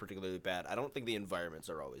stuff are particularly bad. I don't think the environments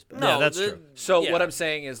are always bad. Yeah, that's the- true. So yeah. what I'm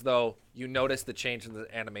saying is though, you notice the change in the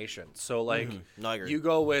animation. So like No, I agree. you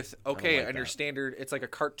go with okay, like and your that. standard, it's like a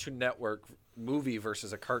Cartoon Network movie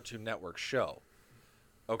versus a Cartoon Network show.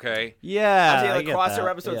 Okay. Yeah, I'd say, I like get crosshair that.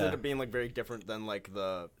 episodes Yeah. end up being like very different than like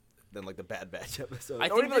the Bad Batch episodes. I Or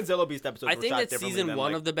think even that- the Zillow Beast episodes. I were think shot that differently season than,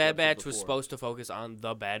 1 like, of the Bad episodes Batch was before. supposed to focus on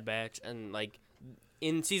the Bad Batch, and like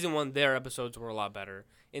in season 1, their episodes were a lot better.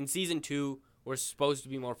 In season 2, we're supposed to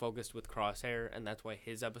be more focused with Crosshair, and that's why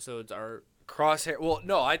his episodes are. Crosshair. Well,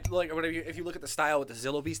 no, I like if you look at the style with the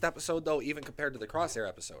Zillow Beast episode, though, even compared to the Crosshair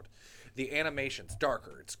episode, the animation's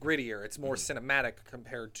darker, it's grittier, it's more cinematic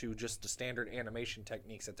compared to just the standard animation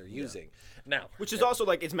techniques that they're using. Now, Which is also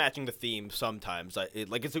like it's matching the theme sometimes. Like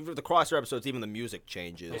it's the crosshair episodes, even the music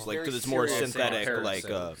changes, like very because it's more serious in synthetic. Like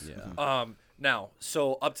comparison. Now,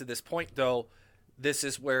 so up to this point, though, this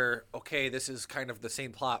is where this is kind of the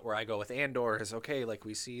same plot where I go with Andor is like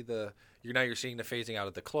we see you're seeing the phasing out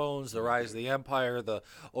of the clones, the rise of the Empire, the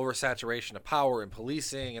oversaturation of power and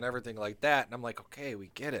policing and everything like that, and I'm like, okay,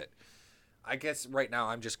 we get it. I guess right now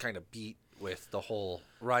I'm just kind of beat with the whole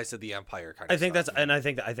rise of the Empire kind of I think stuff. that's and I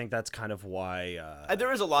think that's kind of why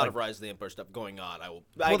there is a lot of Rise of the Empire stuff going on.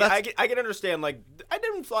 that's- I can understand. Like I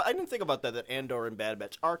didn't think about that Andor and Bad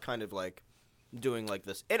Batch are kind of like doing like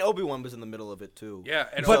this, and Obi-Wan was in the middle of it too. Yeah,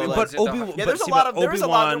 and But- Obi-Wan's but in the- Obi-Wan- Yeah, But there's see, a lot but of there's a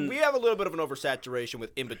lot. Obi-Wan- We have a little bit of an oversaturation with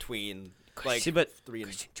in between. Like See, but- 3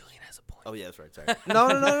 and Julian has a point. oh yeah, that's right. Sorry.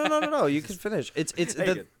 no. You can finish. It's Hey,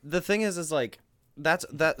 good. the thing is like that's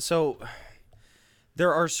that. So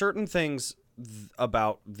there are certain things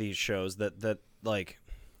about these shows that like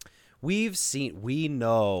we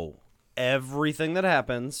know everything that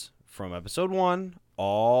happens from episode 1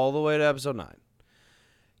 all the way to episode 9.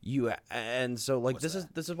 And so like What's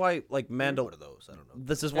this is why like What are those? I don't know.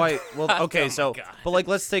 This is why. Well, okay, Oh my so God. but like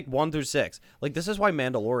let's take 1 through 6. Like this is why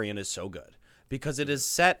Mandalorian is so good because it is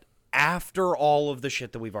set after all of the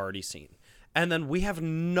shit that we've already seen, and then we have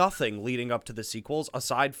nothing leading up to the sequels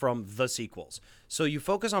aside from the sequels. So you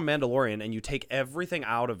focus on Mandalorian and you take everything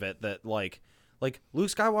out of it that like Luke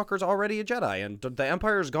Skywalker's already a Jedi and the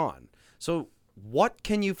Empire's gone. So what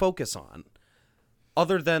can you focus on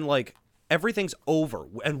other than like? Everything's over,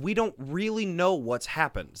 and we don't really know what's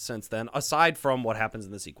happened since then, aside from what happens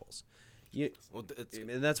in the sequels. Well,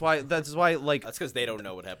 And that's why like that's because they don't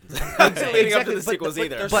know what happens Exactly, leading up to the but- sequels but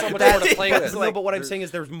either. there's but so much that- more to play with. no, but what I'm saying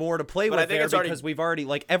is there's more to play But I with think there it's already- because we've already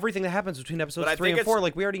like everything that happens between episodes But I 3 think and 4, it's-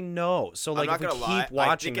 like we already know. So like I'm if not we gonna lie. keep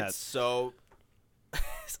watching I think that, it's so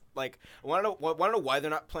like I want to know why they're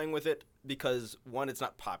not playing with it, because one, it's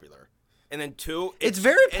not popular. And then two, it's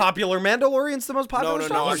very popular. Mandalorian's the most popular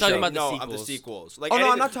Star No, Wars I'm show. talking about the sequels. Like, I'm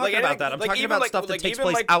anything, not talking about that. I'm talking about stuff that takes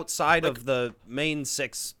place outside of the main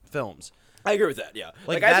 6 films. I agree with that. Yeah,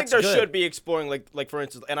 Like, I think there that's good. should be exploring like for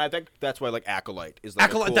instance, and I think that's why like Acolyte is like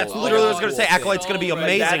Acolyte. a cool, That's literally what I was going to say. cool Acolyte's going to be thing.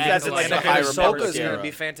 amazing. That's because like it's the like High a Republic Ahsoka's era. going to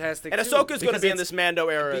be fantastic. And too. Ahsoka's going to be in Because this Mando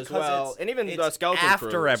era as because well, it's- and even it's the Skeleton after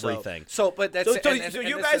Crew, everything. So, but that's So and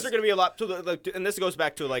you this guys is- are going to be a lot and this goes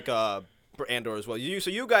back to like for Andor as well.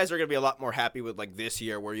 You guys are going to be a lot more happy with like this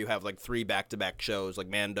year, where you have like 3 back-to-back shows like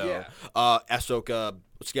Mando, Ahsoka,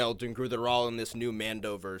 Skeleton Crew. They're all in this new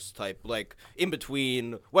Mandoverse type, like in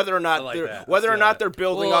between. Whether or not like they're that. they're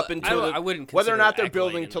building Well, up into I wouldn't whether or not they're consider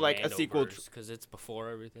building Acolyte to in like the a sequel. Mandoverse, because it's before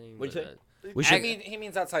everything. What'd you but, say? He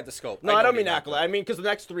means outside the scope. No, I don't mean Acolyte. I mean because the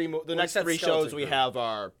next 3 said shows Skeleton we Crew. have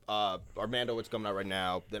are Mando, what's coming out right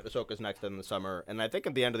now. Then Ahsoka's next in the summer, and I think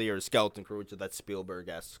at the end of the year is Skeleton Crew, which is that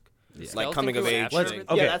Spielberg-esque. Like Skeleton coming of Crew age after thing.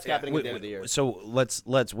 everything? Yeah, that's happening at the end of the year. So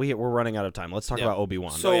we're running out of time. Let's talk about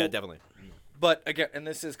Obi-Wan. So yeah, definitely. But again, and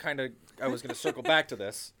this is kind of, I was going to circle back to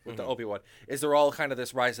this with the Obi-Wan, is they're all kind of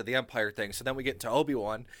this Rise of the Empire thing. So then we get into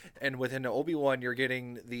Obi-Wan, and within Obi-Wan, you're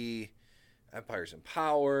getting the Empire's in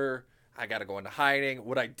power. I got to go into hiding.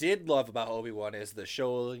 What I did love about Obi-Wan is the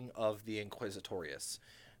showing of the Inquisitorius.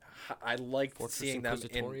 I liked Fortress seeing them in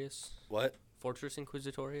Inquisitorius? what? Fortress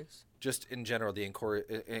Inquisitorius? Just in general, the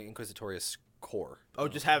Inquisitorius core. Oh,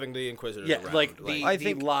 just having the Inquisitors Yeah, around. like the, I the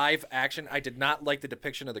think- live action. I did not like the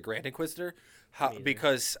depiction of the Grand Inquisitor,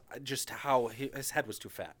 because just how his head was too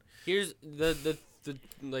fat. Here's the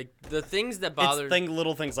things that bothered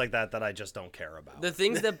Little things like that I just don't care about. the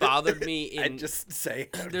things that bothered me in I just say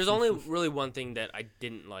there's only really one thing that I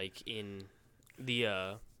didn't like in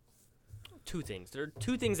the 2 things. There are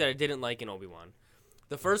 2 things that I didn't like in Obi-Wan.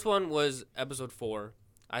 The first one was episode 4.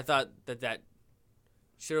 I thought that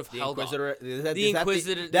should have the held off. Inquisitor. The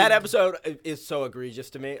Inquisitor. That episode is so egregious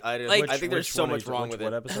to me. I think there's Which so one much is- wrong which- with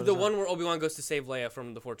what it. episode The is one where Obi-Wan goes to save Leia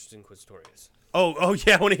from the Fortress Inquisitorius. Oh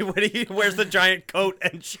yeah, when he wears the giant coat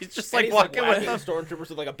and she's just And like he's walking whacking with him. stormtroopers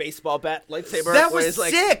with like a baseball bat lightsaber. That where was it's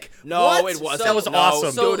like, sick. No, What? it wasn't. That was No,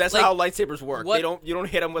 awesome. So, dude, that's like, not how lightsabers work. what- You don't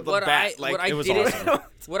hit them with a What bat. it was didn't awesome.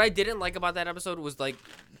 what I didn't like about that episode was like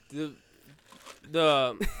the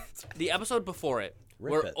episode before it,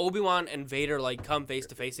 where it. Obi-Wan and Vader like come face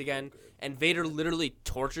to face again, and Vader literally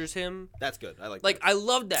tortures him. That's good. I like. Like that. I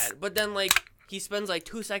love that, but then like he spends like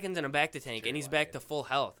 2 seconds in a back to tank and he's back to full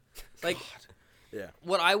health. Like Yeah.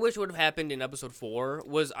 what I wish would have happened in episode 4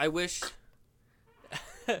 was I wish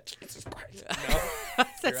Jesus Christ. No,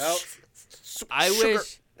 you're out. I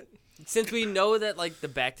wish, since we know that like the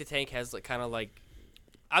back to tank has like kind of like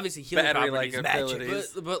obviously healing Battery-like properties,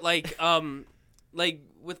 abilities. but like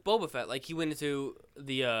with Boba Fett, like he went into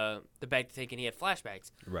the back to tank and he had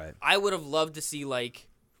flashbacks. Right. I would have loved to see like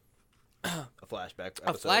a flashback. a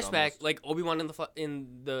episode flashback, almost. like Obi-Wan in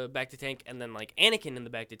the back to tank, and then like Anakin in the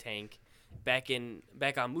back to tank, back on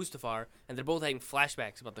Mustafar, and they're both having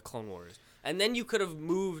flashbacks about the Clone Wars. And then you could have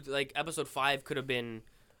moved like episode 5 could have been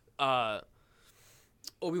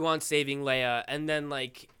Obi-Wan saving Leia, and then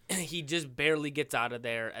like he just barely gets out of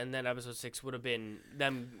there, and then episode 6 would have been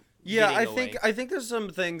them. Yeah, getting away. I think there's some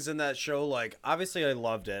things in that show. Like obviously, I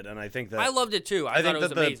loved it, and I think that I loved it too. I thought think it was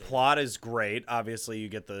that the amazing. plot is great. Obviously, you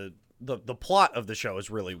get the plot of the show is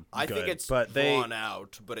really good. I think it's but drawn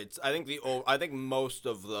out, but it's. I think most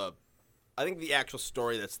of the. I think the actual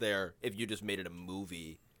story that's there, if you just made it a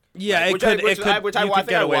movie. yeah, Like, I think I you could think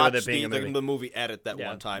get I away with watched it being a movie. the movie edit that Yeah.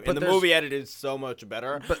 one time, But and the there's- movie edit is so much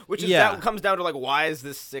better. Which is yeah. that comes down to like, why is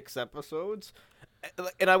this 6 episodes?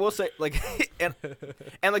 And I will say like, and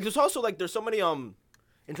like there's also like there's so many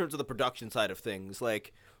in terms of the production side of things,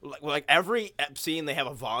 like every scene they have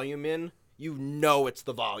a volume in, you know it's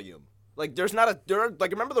the volume. Like there's not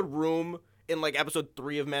like remember the room in like episode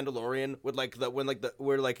 3 of Mandalorian with like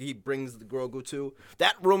where like he brings the Grogu to,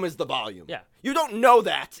 that room is the volume. Yeah. You don't know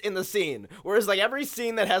that in the scene. Whereas like every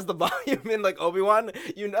scene that has the volume in like Obi-Wan,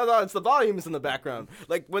 you know that it's the volumes in the background.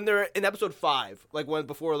 Like when they're in episode 5, like when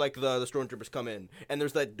before like the stormtroopers come in and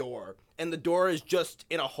there's that door, and the door is just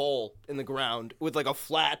in a hole in the ground with like a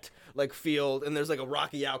flat like field, and there's like a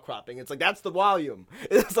rocky outcropping. It's like that's the volume.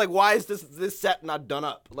 It's like, why is this set not done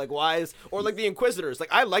up? Like or like the Inquisitors. Like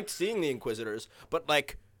I liked seeing the Inquisitors, but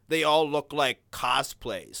like they all look like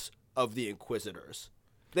cosplays of the Inquisitors.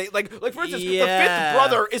 They like for instance, the Yeah. 5th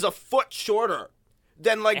brother is a foot shorter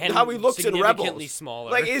than like And how he looks in significantly Rebels.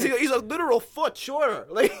 smaller. Like he's a literal foot shorter.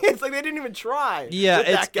 Like it's like they didn't even try. Yeah, with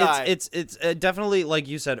that guy. it's definitely, like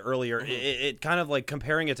you said earlier, it kind of like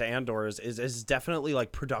comparing it to Andor is definitely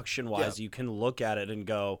like production wise. Yeah. You can look at it and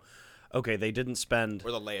go, okay, they didn't spend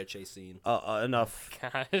or the Leia chase scene. enough,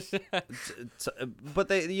 Gosh. but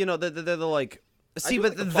they they're like. See, do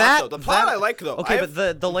but like the plot, that though. The plot that- I like, though. Okay,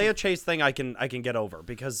 but the Leia chase thing I can get over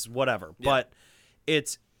because whatever. Yeah. But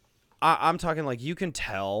it's I'm talking like you can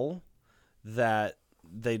tell that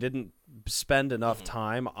they didn't spend enough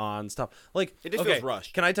time on stuff. Like It just okay, feels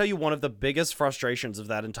rushed. Can I tell you one of the biggest frustrations of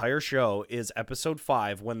that entire show is episode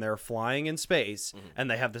 5 when they're flying in space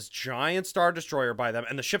and they have this giant Star Destroyer by them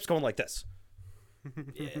and the ship's going like this.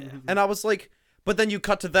 And I was like, but then you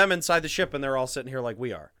cut to them inside the ship and they're all sitting here like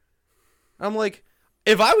we are. I'm like,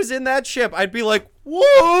 if I was in that ship, I'd be like,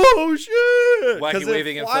 whoa, shit. 'Cause Wacky they're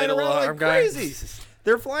waving flying inflatable around arm like guy. crazy.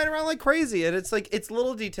 They're flying around like crazy. And it's like, it's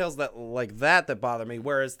little details that like that bother me.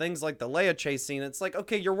 Whereas things like the Leia chase scene, it's like,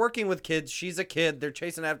 okay, you're working with kids. She's a kid. They're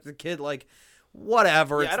chasing after the kid. Like,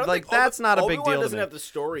 whatever. Yeah, I It's don't like, think that's not a big Obi-Wan deal to doesn't me. have the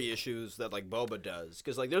story issues that like Boba does,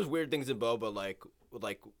 because like there's weird things in Boba, like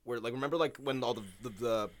where like remember like when all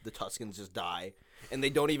the Tuskens just die. And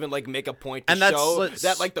they don't even like make a point to And that's- show let's-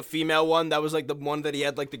 that like the female one that was like the one that he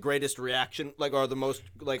had like the greatest reaction like or the most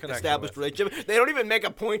like Connection established with. relationship. They don't even make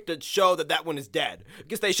a point to show that one is dead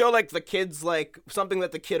because they show like the kid's like something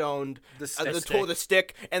that the kid owned, the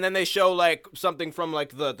stick, and then they show like something from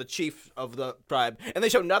like the chief of the tribe, and they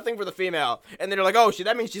show nothing for the female, and then they're like, oh shit,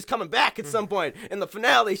 that means she's coming back at some point in the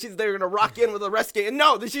finale. They're gonna rock in with a rescue, and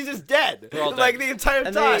no, she's just dead. all Like dead. the entire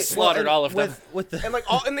And time. they slaughtered all of them. with the And like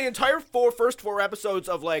all in the entire first four episodes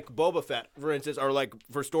of like Boba Fett, for instance, are like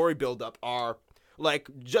for story build up are like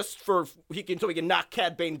just for so he can knock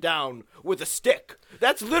Cad Bane down with a stick.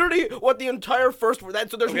 That's literally what the entire first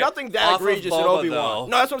so there's nothing that off of egregious in Boba, Obi-Wan. though.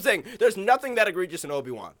 No, that's what I'm saying. There's nothing that egregious in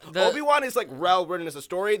Obi-Wan. Obi-Wan is like well written as a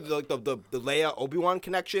story. The Leia Obi-Wan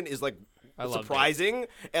connection is like loved surprising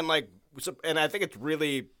and like and I think it's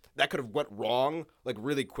really that could have went wrong like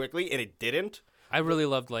really quickly and it didn't. I really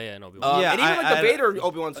loved Leia and Obi-Wan. Yeah, and even like the I- Vader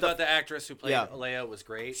Obi-Wan I stuff. thought the actress who played Yeah. Leia was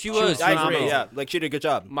great. She was. I phenomenal. agree. Yeah, like she did a good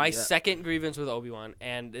job. My second grievance with Obi-Wan,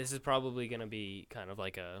 and this is probably going to be kind of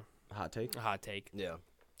like a hot take. hot take. Yeah.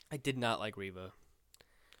 I did not like Reva.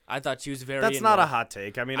 I thought she was very That's not a annoying. hot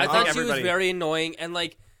take. I mean, I I thought think she was everybody. very annoying, and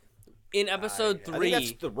like in episode I 3, think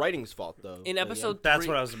that's the writing's fault, though. in episode That's 3,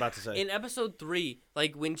 what I was about to say. in episode 3,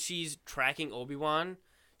 like when she's tracking Obi-Wan,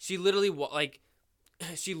 she literally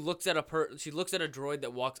she looks at a droid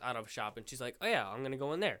that walks out of a shop, and she's like, "Oh yeah, I'm gonna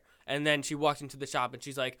go in there." And then she walks into the shop, and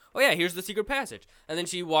she's like, "Oh yeah, here's the secret passage." And then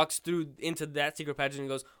she walks through into that secret passage and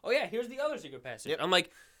goes, "Oh yeah, here's the other secret passage." Yep. I'm like,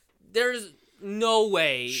 "There's no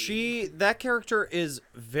way." That character is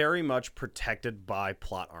very much protected by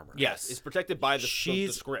plot armor. Yes, it's protected by the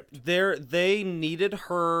She's script. They needed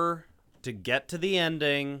her to get to the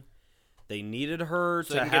ending. They needed her So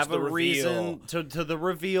to they can get have to a the reason to the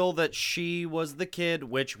reveal that she was the kid,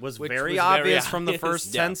 which was very was very obvious from the obvious.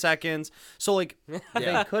 first Yeah. 10 seconds. So like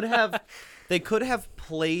they could have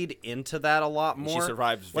played into that a lot more. She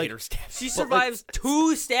survives Like, Vader's stab. She survives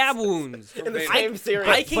 2 stab wounds. In the I- same series.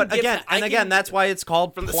 I can But get again, pa- I and can- again, that's why it's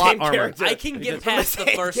called From the plot same armor. character. I can get From the past the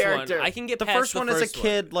same first character. one. I can get The past first one as a one.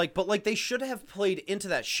 kid, but they should have played into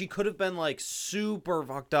that. She could have been like super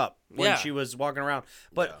fucked up when Yeah. she was walking around.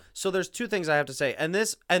 But so there's two things I have to say,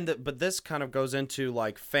 but this kind of goes into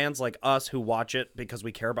like fans like us who watch it because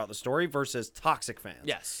we care about the story versus toxic fans.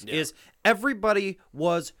 Yes. Is everybody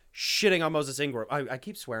was shitting on Moses Ingram. I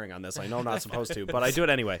keep swearing on this. I know I'm not supposed to, but I do it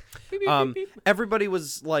anyway. Everybody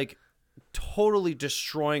was like totally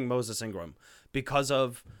destroying Moses Ingram because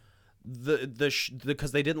of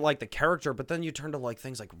because they didn't like the character, but then you turn to like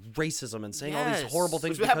things like racism and saying all these Yes. horrible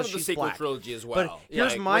things Which happened because with the she's sequel black. trilogy as well. But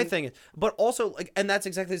here's Like, my when- thing. But also like, and that's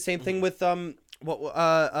exactly the same thing with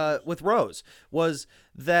with Rose was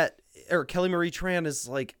that, or Kelly Marie Tran is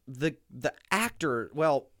like the actor.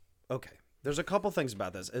 Well, okay. There's a couple things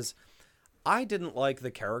about this. Is I didn't like the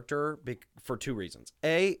character for two reasons.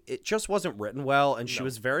 A, it just wasn't written well, and she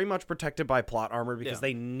was very much protected by plot armor because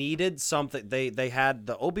they needed something. They had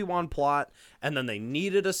the Obi-Wan plot, and then they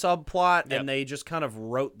needed a subplot, and they just kind of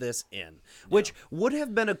wrote this in, which would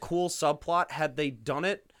have been a cool subplot had they done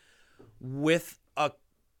it with a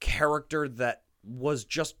character that was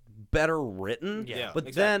just better written. Yeah, but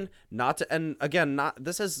exactly. then not to, and again, not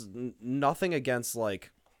this is nothing against like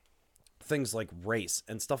things like race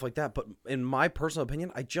and stuff like that. But in my personal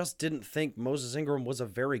opinion, I just didn't think Moses Ingram was a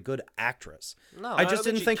very good actress. No, I just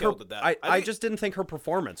didn't think her. I just didn't think her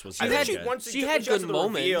performance was. I very think good. once she had good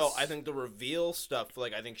moments. I think the reveal stuff,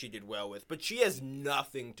 like I think she did well with, but she has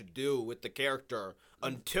nothing to do with the character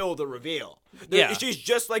until the reveal. Yeah. She's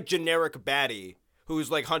just like generic baddie who's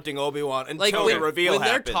like hunting Obi-Wan until the reveal when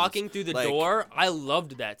happens. they're talking through the door. I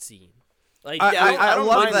loved that scene. Like I don't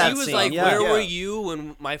love mind that he was scene. like, yeah. "Where were you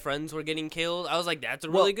when my friends were getting killed?" I was like, "That's a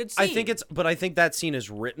really good scene." I think that scene is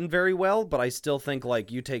written very well. But I still think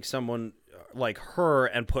like you take someone like her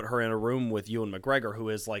and put her in a room with Ewan McGregor, who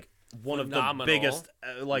is like one of the biggest.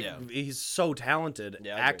 He's so talented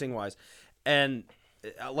acting wise, and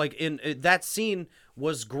like in that scene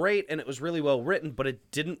was great and it was really well written, but it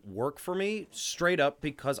didn't work for me straight up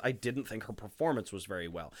because I didn't think her performance was very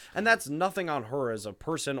well. And that's nothing on her as a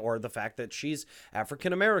person or the fact that she's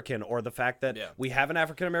African American or the fact that we have an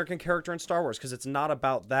African American character in Star Wars, because it's not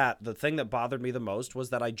about that. The thing that bothered me the most was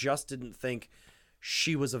that I just didn't think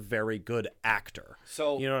she was a very good actor.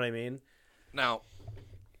 So you know what I mean? Now,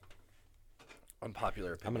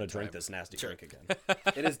 unpopular opinion. I'm going to drink this nasty drink again.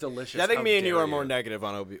 It is delicious. I think How me and you dare are more negative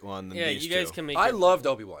on Obi-Wan than these you guys two. can make. I loved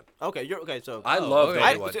Obi-Wan. Okay, you're okay. So I loved okay.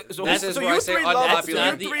 Obi-Wan. So this is where I say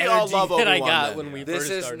unpopular. the three all energy love that I Obi-Wan got then. when we This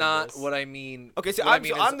first is started not this. what I mean. Okay, see, what I'm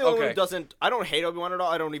the only one who okay. doesn't. I don't hate Obi-Wan at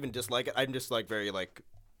all. I don't even dislike it. I'm just like very like.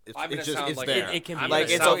 I'm It's gonna just sound it's like there. It can be like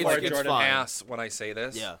it's sound it's like it's Jordan fine. ass when I say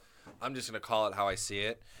this. Yeah. I'm just gonna call it how I see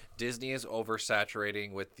it. Disney is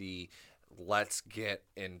oversaturating with the let's get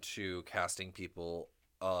into casting people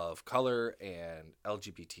of color and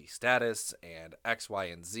LGBT status and X, Y,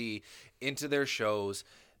 and Z into their shows.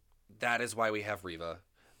 That is why we have Reva.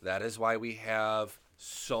 That is why we have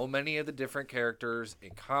so many of the different characters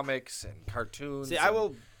in comics and cartoons. See, I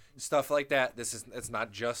will. Stuff like that. It's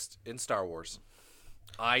not just in Star Wars.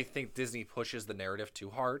 I think Disney pushes the narrative too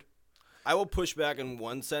hard. I will push back in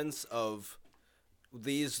one sense of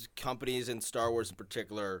these companies in Star Wars in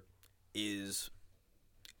particular it's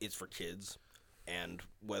for kids, and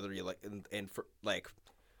whether you like and for like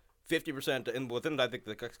 50% and within I think the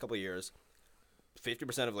next couple of years,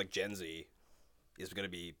 50% of like Gen Z is going to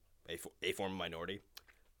be a form of minority.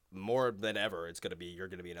 More than ever, you're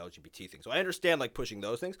going to be an LGBT thing. So I understand like pushing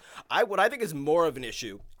those things. What I think is more of an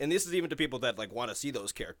issue, and this is even to people that like want to see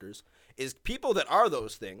those characters, is people that are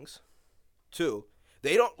those things, too.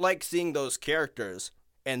 They don't like seeing those characters,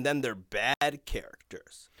 and then they're bad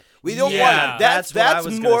characters. We don't want that's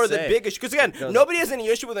more the big issue. Because again, nobody has any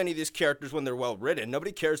issue with any of these characters when they're well written.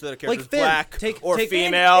 Nobody cares that a character's black or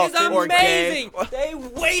female or gay. They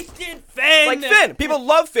wasted Finn. Like Finn, people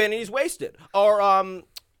love Finn and he's wasted.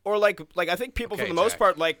 Or like I think people for the most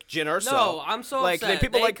part like Jyn Erso. No, I'm so like upset.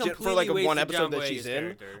 people They like Jyn for like a one episode John that she's Boyega's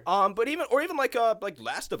in. character. But even like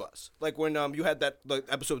Last of Us. Like when you had that like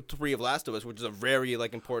episode 3 of Last of Us, which is a very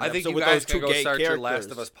like important I think episode you with guys those can two go gay start characters. your Last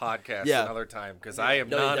of Us podcast another time because I am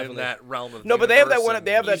No, not in definitely. that realm of. No, but they have that universe one. and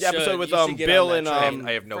They have that You should. episode with You should get Bill on and that train.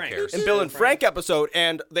 I have no cares. and Bill and Frank episode,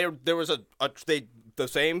 and there was the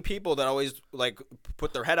same people that always like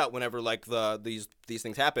put their head out whenever like these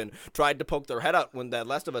things happen tried to poke their head out when that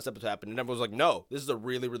Last of Us episode happened, and everyone was like, "No, this is a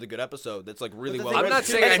really really good episode. That's like really well I'm written." not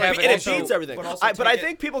saying and I have it an beats everything. But I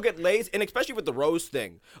think people get lazy, and especially with the Rose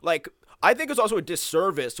thing. Like I think it's also a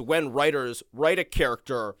disservice when writers write a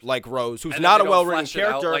character like Rose, who's And then not they a don't well-written flesh it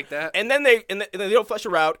out character, like that? and then they don't flesh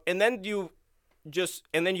her out, and then you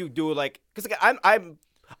do like because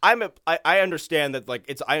I understand that like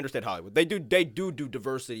I understand Hollywood. They do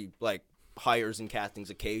diversity like hires and castings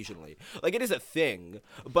occasionally. Like it is a thing,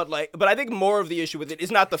 but I think more of the issue with it is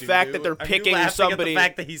not the fact that they're picking somebody. At the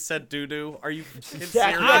fact that he said doo-doo? Are you serious?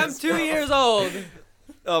 I'm 2 years old.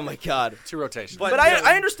 Oh my god. 2 rotations. But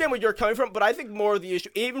I understand where you're coming from, but I think more of the issue,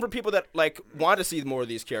 even for people that like want to see more of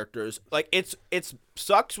these characters, like it's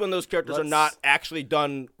sucks when those characters are not actually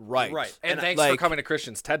done right. Right. and thanks for coming to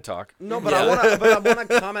Christian's TED Talk. No, but I want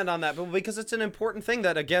to comment on that because it's an important thing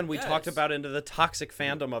that again we talked about into the toxic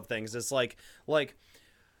fandom of things. It's like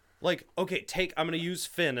okay, I'm going to use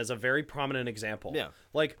Finn as a very prominent example. Yeah.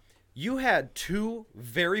 Like you had 2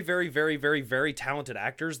 very, very, very, very, very talented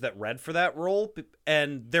actors that read for that role,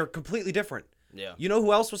 and they're completely different. Yeah. You know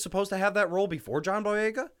who else was supposed to have that role before John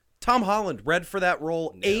Boyega? Tom Holland read for that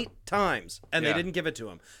role 8 times, and they didn't give it to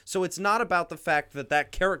him. So it's not about the fact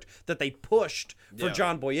that character that they pushed for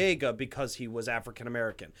John Boyega because he was African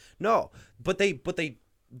American. No, but they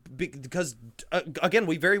because again,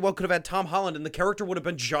 we very well could have had Tom Holland, and the character would have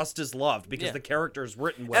been just as loved because the character is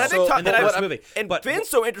written well. And I think this movie. And but Finn's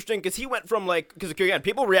so interesting because he went from like because again,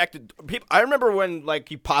 people reacted. I remember when like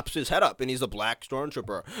he pops his head up and he's a black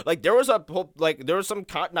stormtrooper. Like there was a whole, like there was some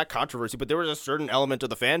not controversy, but there was a certain element of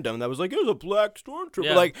the fandom that was like it was a black stormtrooper.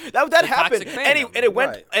 Yeah. Like that happened,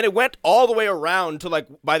 and it went all the way around to like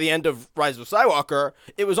by the end of Rise of Skywalker,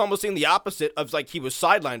 it was almost in the opposite of like he was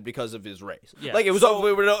sidelined because of his race. Yeah. Like it was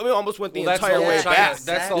we almost went the entire whole way China, back.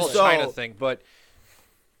 That's the whole So- China thing, but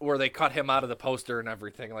where they cut him out of the poster and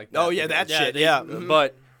everything like that. Oh yeah, that shit. Yeah.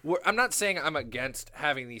 But I'm not saying I'm against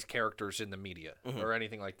having these characters in the media or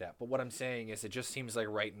anything like that. But what I'm saying is it just seems like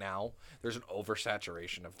right now there's an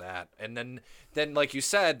oversaturation of that. And then like you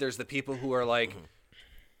said, there's the people who are like,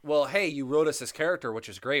 well, hey, you wrote us this character, which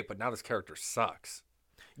is great, but now this character sucks.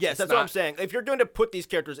 Yes, that's what I'm saying. If you're going to put these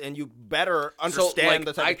characters in, you better understand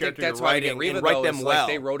the type of character you're writing Reva, and write though, them is, well. Like,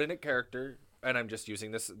 they wrote in a character, and I'm just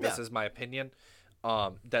using this. This is my opinion.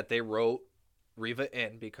 That they wrote Reva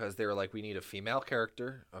in because they were like, we need a female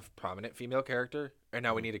character, a prominent female character, and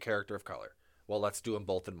now we need a character of color. Well, let's do them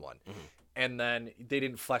both in one. And then they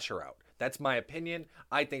didn't flesh her out. That's my opinion.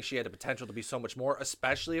 I think she had the potential to be so much more,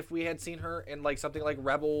 especially if we had seen her in like something like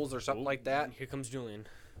Rebels or something like that. Here comes Julian.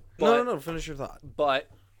 But, no, finish your thought. But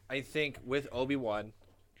I think with Obi-Wan,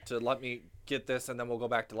 to let me get this, and then we'll go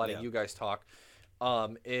back to letting you guys talk,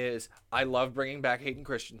 is I love bringing back Hayden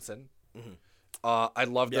Christensen. I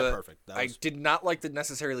love perfect. I did not like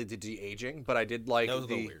necessarily the de-aging, but I did like That was a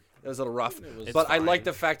little weird. It was a little rough. But I like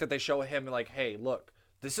the fact that they show him like, hey, look,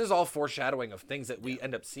 this is all foreshadowing of things that we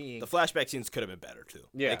end up seeing. The flashback scenes could have been better too.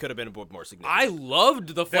 Yeah. They could have been a bit more significant. I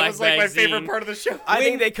loved the flashback. That was like my favorite scene. part of the show. I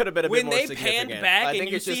think they could have been a bit When more they significant. panned back I and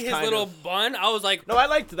think you it's see just his kind little of- bun, I was like, No, I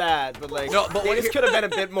liked that, but like, No, but this could have been a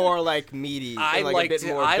bit more like meaty. I like, liked a bit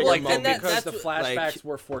it. more I bigger liked it moments. because that's the what- flashbacks like-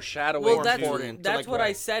 were foreshadowing. well, more that's important to, that's like, what I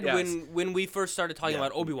right. said Yes. when we first started talking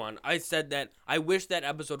about Obi-Wan. I said that I wish that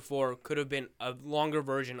episode 4 could have been a longer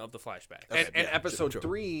version of the flashback. And episode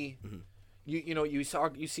 3,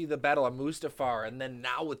 you see the battle of Mustafar, and then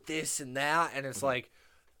now with this and that, and it's like,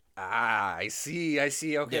 I see.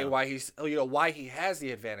 Okay, why why he has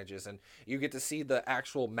the advantages, and you get to see the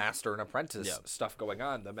actual master and apprentice stuff going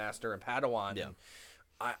on, the master and Padawan. Yeah. And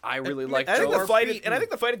I really like. I think the fight, and I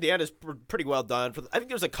think the fight at the end is pretty well done. I think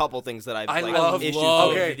there's a couple things that I like, love issues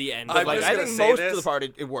love with. the end. I'm Like, just I gonna think say most this. of the part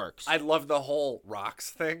it works. I love the whole rocks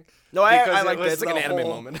thing. No, I because like that. was It's like an the anime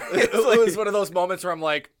whole- moment. It was one of those moments where I'm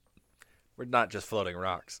like, we're not just floating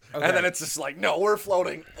rocks, and then it's just like, no, we're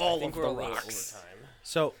floating all I think of we're the a little over rocks. time.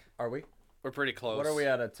 So are we? We're pretty close. What are we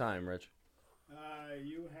at time, Rich?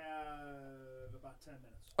 You have about 10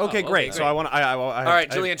 minutes. Okay, okay, great. So great. I want to. I All right,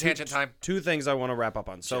 have Julian, tangent time. Two things I want to wrap up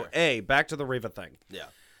on. So, Sure. back to the Reva thing. Yeah.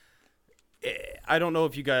 I don't know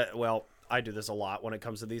if you guys. Well, I do this a lot when it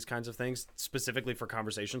comes to these kinds of things, specifically for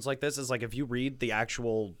conversations like this. Is like if you read the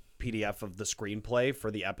actual PDF of the screenplay for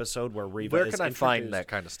the episode where Reva Where is can I find introduced. that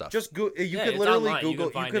kind of stuff? Just you Yeah, could it's literally online. You Google.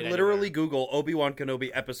 can find could it literally anywhere. Google Obi-Wan Kenobi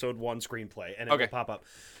Episode 1 screenplay, and it will pop up.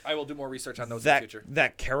 I will do more research on those in the That future.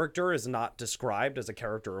 that character is not described as a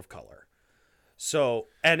character of color. So,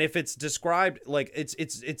 and if it's described like it's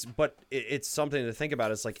something to think about.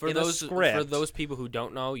 It's like For in those a script. for those people who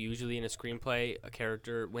don't know, usually in a screenplay, a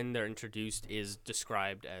character when they're introduced is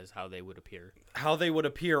described as how they would appear. how they would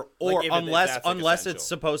appear, or Like, if unless that's, like, unless essential. it's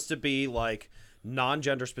supposed to be like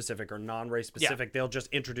non-gender specific or non-race specific, they'll just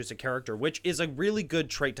introduce a character, which is a really good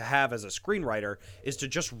trait to have as a screenwriter, is to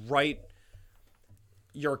just write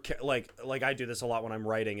your like I do this a lot when I'm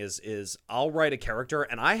writing is I'll write a character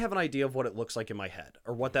and I have an idea of what it looks like in my head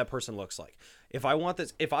or what that person looks like. If I want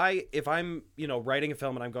this, if I'm writing a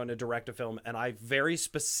film and I'm going to direct a film and I very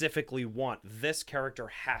specifically want this character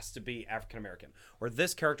has to be African American or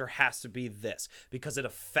this character has to be this because it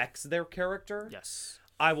affects their character. Yes.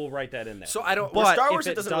 I will write that in there. So I don't- But Well, Star if Wars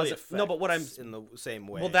it doesn't really affect no, but what I'm in the same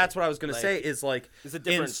way. well, that's what I was going to Like, say is like it's a in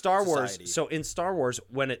different Star Wars. society. So in Star Wars,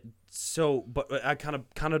 but I kind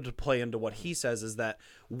of to play into what he says is that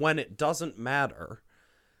when it doesn't matter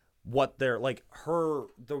what they're like,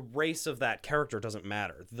 the race of that character doesn't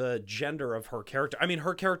matter. The gender of her character. I mean,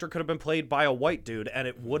 her character could have been played by a white dude, and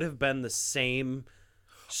it would have been the same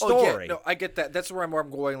story. Oh, yeah, no, I get that. That's where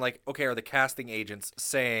I'm going. Like, okay, are the casting agents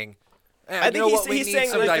saying? I think he's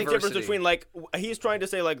saying like the difference between like he's trying to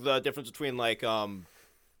say like the difference between like of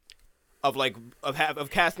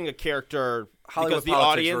casting a character Hollywood because the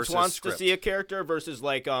politics audience versus wants script. to see a character versus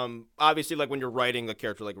like obviously like when you're writing a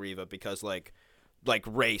character like Reva because like like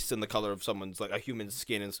race and the color of someone's like a human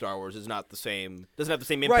skin in Star Wars is not the same. Doesn't have the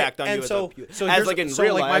same impact on you as like in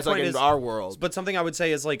real life, as like in our world. But something I would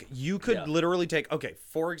say is like you could literally take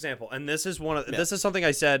for example, and this is this is something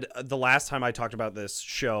I said the last time I talked about this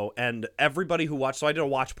show, and everybody who watched. So I did a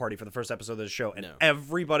watch party for the first episode of this show, and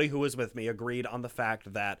everybody who was with me agreed on the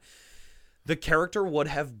fact that the character would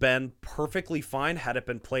have been perfectly fine had it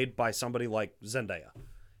been played by somebody like Zendaya.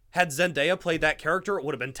 Had Zendaya played that character, it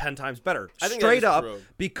would have been 10 times better. Straight up,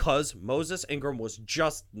 because Moses Ingram was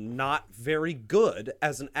just not very good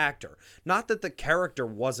as an actor. Not that the character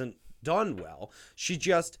wasn't done well.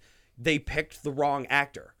 They picked the wrong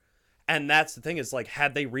actor. And that's the thing is, like,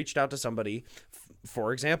 had they reached out to somebody,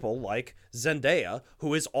 for example, like Zendaya,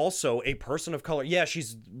 who is also a person of color. Yeah,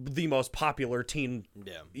 she's the most popular teen,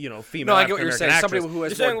 female. No, I get what you're saying. Actress. Somebody who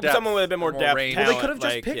has more depth, someone with a bit more depth. range. Well, they could have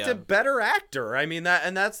just picked a better actor. I mean,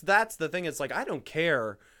 that's the thing. It's like, I don't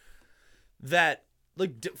care that,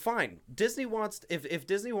 like, fine. Disney wants, if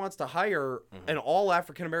Disney wants to hire an all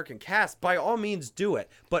African American cast, by all means do it.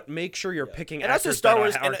 But make sure you're picking and actors us as Star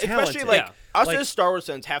Wars, that are and talented. especially us as Star Wars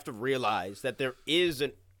fans have to realize that there is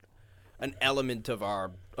an element of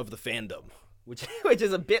the fandom, which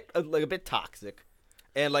is a bit toxic,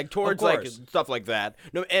 and like towards like stuff like that.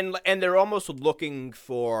 No, and they're almost looking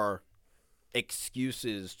for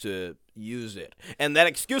excuses to use it, and that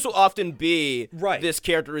excuse will often be this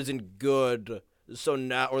character isn't good. So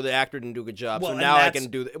now, or the actor didn't do a good job. So now I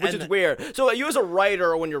can do that, which is weird. So you as a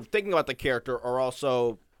writer, when you're thinking about the character, are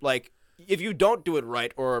also like, if you don't do it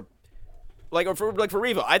right, or for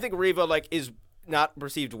Reva, I think Reva is not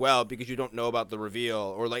perceived well because you don't know about the reveal,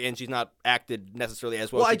 or and she's not acted necessarily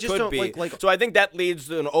as well as she could be. So I think that leads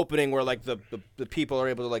to an opening where the people are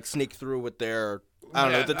able to sneak through with their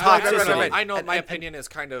the toxicity. I know my opinion is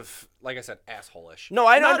kind of, like I said, asshole-ish. No,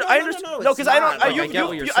 I understand. No, because I don't. I get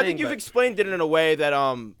what you're saying, I think you've explained it in a way that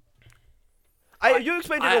you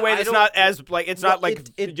explained it in a way that's not as it's not like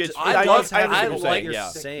I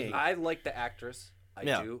I like the actress. I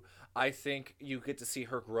do. I think you get to see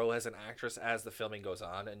her grow as an actress as the filming goes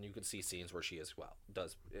on, and you can see scenes where she there are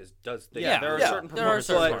certain performances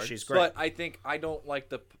where she's great. But I think I don't like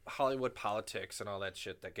the Hollywood politics and all that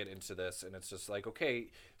shit that get into this, and it's just like, okay,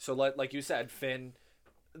 so like you said, Finn,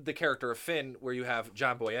 the character of Finn, where you have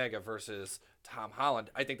John Boyega versus Tom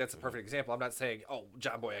Holland, I think that's a perfect example. I'm not saying,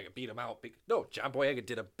 John Boyega beat him out. No, John Boyega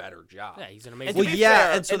did a better job. Yeah, he's an amazing. Well,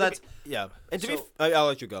 and so that's I'll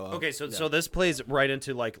let you go. Okay, so this plays right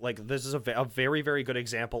into like this is a very, very good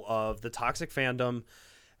example of the toxic fandom,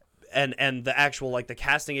 and the actual the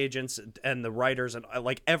casting agents and the writers and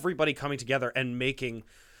everybody coming together and making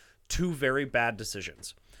two very bad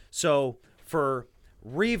decisions. So for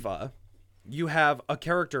Reva, you have a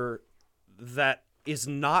character that is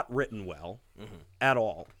not written well at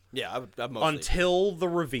all. Yeah, until the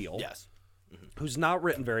reveal. Yes. Who's not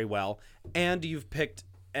written very well, and you've picked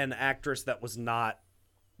an actress that was not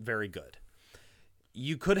very good.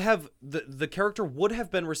 You could have the character would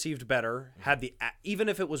have been received better had even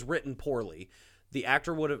if it was written poorly. The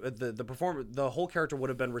actor would have the whole character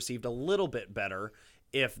would have been received a little bit better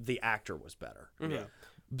if the actor was better. Yeah.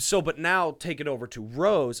 So, but now take it over to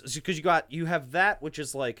Rose, because you have that, which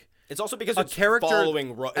is like, it's also because it's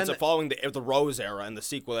following the Rose era and the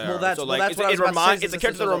sequel era. Well, that's what I was about to say. It's a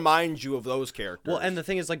character that reminds you of those characters. Well, and the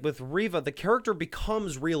thing is, with Reva, the character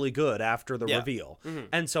becomes really good after the reveal,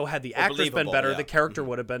 and so had the actress been better, the character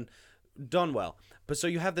would have been done well. But so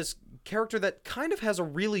you have this character that kind of has a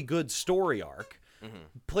really good story arc,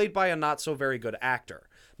 played by a not so very good actor.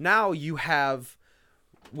 Now you have,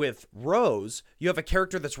 with Rose, you have a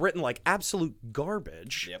character that's written like absolute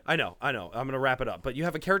garbage. Yep. I know. I'm going to wrap it up. But you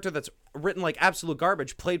have a character that's written like absolute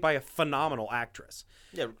garbage, played by a phenomenal actress.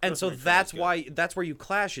 Yeah, and so that's where you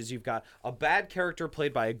clash is you've got a bad character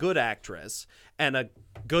played by a good actress and a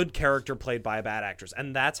good character played by a bad actress.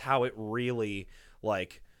 And that's how it really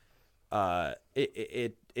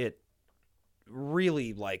it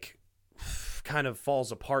really kind of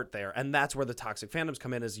falls apart there. And that's where the toxic fandoms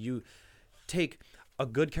come in, is you take a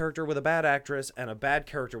good character with a bad actress and a bad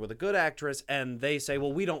character with a good actress, and they say,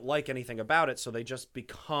 well, we don't like anything about it, so they just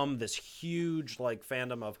become this huge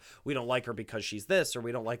fandom of, we don't like her because she's this, or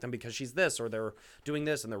we don't like them because she's this, or they're doing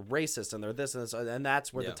this and they're racist and they're this and this, and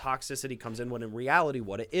that's where the toxicity comes in, when in reality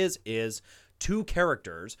what it is two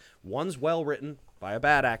characters, one's well written by a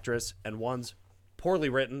bad actress and one's poorly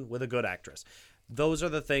written with a good actress. Those are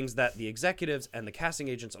the things that the executives and the casting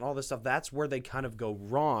agents and all this stuff, that's where they kind of go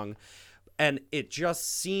wrong. And it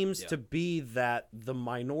just seems to be that the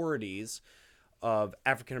minorities of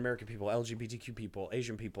African American people, LGBTQ people,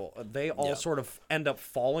 Asian people, they all sort of end up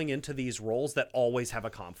falling into these roles that always have a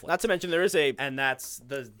conflict. Not to mention there is a, and that's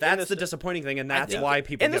the disappointing thing, and that's why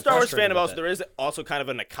people in the get Star Wars frustrated fandom with also it. there is also kind of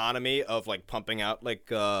an economy of like pumping out like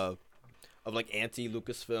anti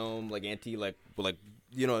Lucasfilm, like anti like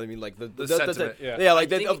you know what I mean, like the sentiment,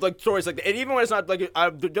 like of like stories like that. And even when it's not like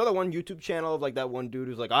the other one YouTube channel of like that one dude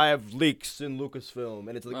who's like, I have leaks in Lucasfilm,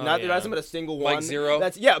 and it's like there hasn't been a single Mike one. Zero.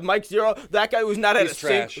 That's Mike Zero. That guy who's not had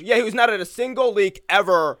he was not at a single leak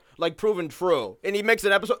ever like proven true, and he makes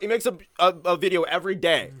an episode. He makes a video every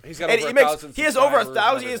day. He's got and over 1,000 he has over subscribers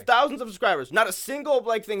 1,000. He has thousands of subscribers. Not a single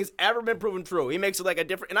like thing has ever been proven true. He makes it like a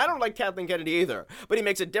different. And I don't like Kathleen Kennedy either, but he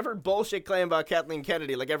makes a different bullshit claim about Kathleen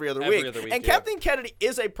Kennedy like every other week. And Kathleen Kennedy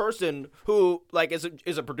is a person who like is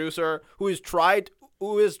a producer who has tried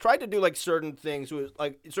to do like certain things, who is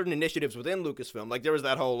like certain initiatives within Lucasfilm. Like there was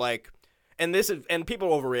that whole like. And people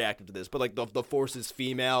overreacted to this, but like the Force is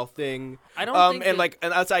female thing, I don't think and like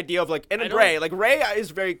and that's idea of like and Rey is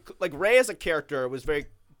very like Rey as a character was very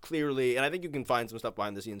clearly, and I think you can find some stuff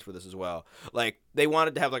behind the scenes for this as well. Like they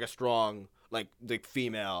wanted to have like a strong like the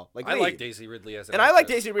female like I lead. like Daisy Ridley as an and actress. I like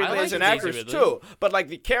Daisy Ridley like as an Daisy actress Ridley. too, but like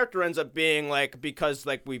the character ends up being like because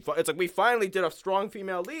like we finally did a strong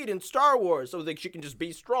female lead in Star Wars, so like she can just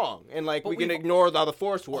be strong and like we can ignore how the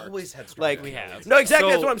Force works. Always had strong like we have. no exactly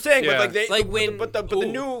So, that's what I'm saying. yeah. But like they Like when- but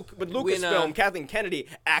Lucasfilm Kathleen Kennedy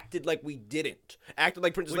acted like we didn't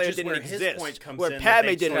like Princess Which Leia is didn't where his exist, point comes where in that Padme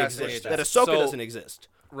they didn't sort of exist, switched that it. Ahsoka So- doesn't exist.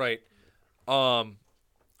 Right.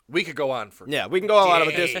 We could go on for Yeah, we can go all out of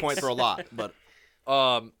at this days. point for a lot, but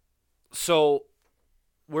So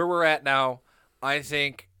where we're at now, I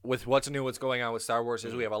think with what's going on with Star Wars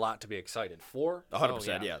is we have a lot to be excited for.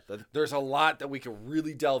 100%, yeah. There's a lot that we can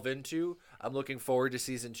really delve into. I'm looking forward to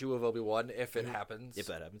season 2 of Obi-Wan if it happens. If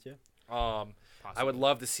that happens, yeah. I would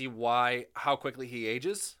love to see how quickly he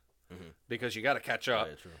ages, because you got to catch up.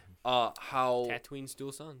 Yeah, true. How Tatooine's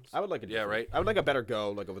dual sons. I would like right. I would like a better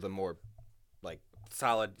go, like with a more, like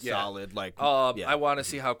solid, like. I want to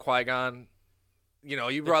see how Qui-Gon. You know,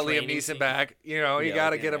 you brought Liam training Neeson scene. back. You know, you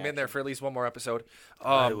got to like get in him in there for at least one more episode.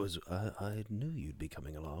 I knew you'd be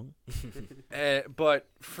coming along. But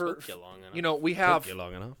for Took you long enough. you know, we have Took you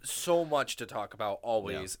long enough. so much to talk about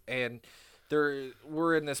always, and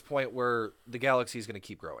we're in this point where the galaxy is going to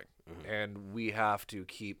keep growing, and we have to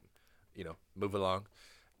keep, move along,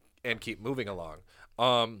 and keep moving along.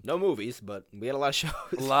 No movies, but we had a lot of shows.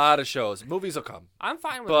 A lot of shows, movies will come, I'm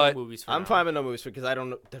fine with But no movies for I'm now. fine with no movies because I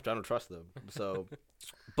don't trust them. So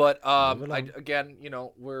but again,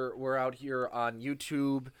 we're out here on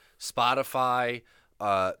YouTube, Spotify,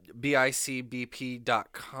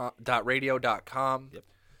 bicbp.radio.com. Yep.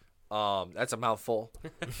 That's a mouthful.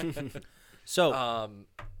 So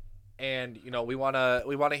And we want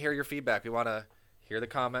to hear your feedback. We want to hear the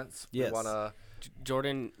comments. Yes. We want to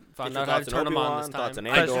Jordan found Get your out how to thoughts on turn them on Obi-Wan, this thoughts time.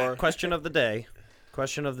 on Andor. question of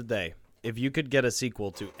the day. If you could get a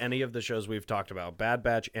sequel to any of the shows we've talked about, Bad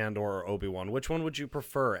Batch, Andor, or Obi-Wan, which one would you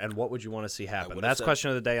prefer, and what would you want to see happen? would've That's said- question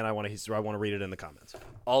of the day, and I want to read it in the comments.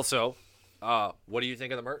 also. What do you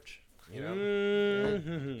think of the merch?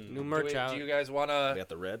 New merch out. Do you guys want we to? got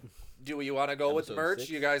the red. Do you want to go with the Episode merch? 6.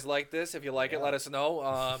 You guys like this? If you like it, let us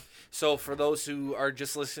know. So for those who are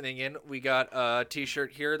just listening in, we got a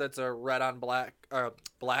T-shirt here that's a red on black,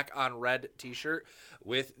 black on red T-shirt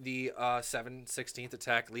with the 7/16th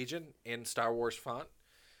Attack Legion in Star Wars font.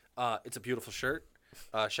 It's a beautiful shirt.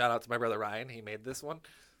 Shout out to my brother Ryan. He made this one,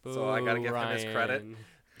 so I got to give him his credit.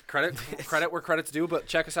 Credit where credit's due. But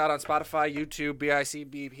check us out on Spotify, YouTube,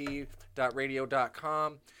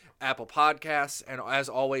 bicbp.radio.com. Apple Podcasts, and as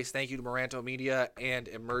always, thank you to Moranto Media and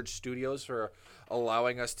Emerge Studios for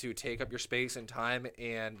allowing us to take up your space and time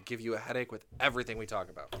and give you a headache with everything we talk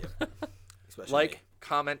about. Especially Like, me.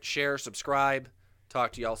 comment, share, subscribe.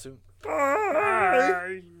 Talk to y'all soon.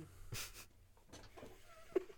 Bye.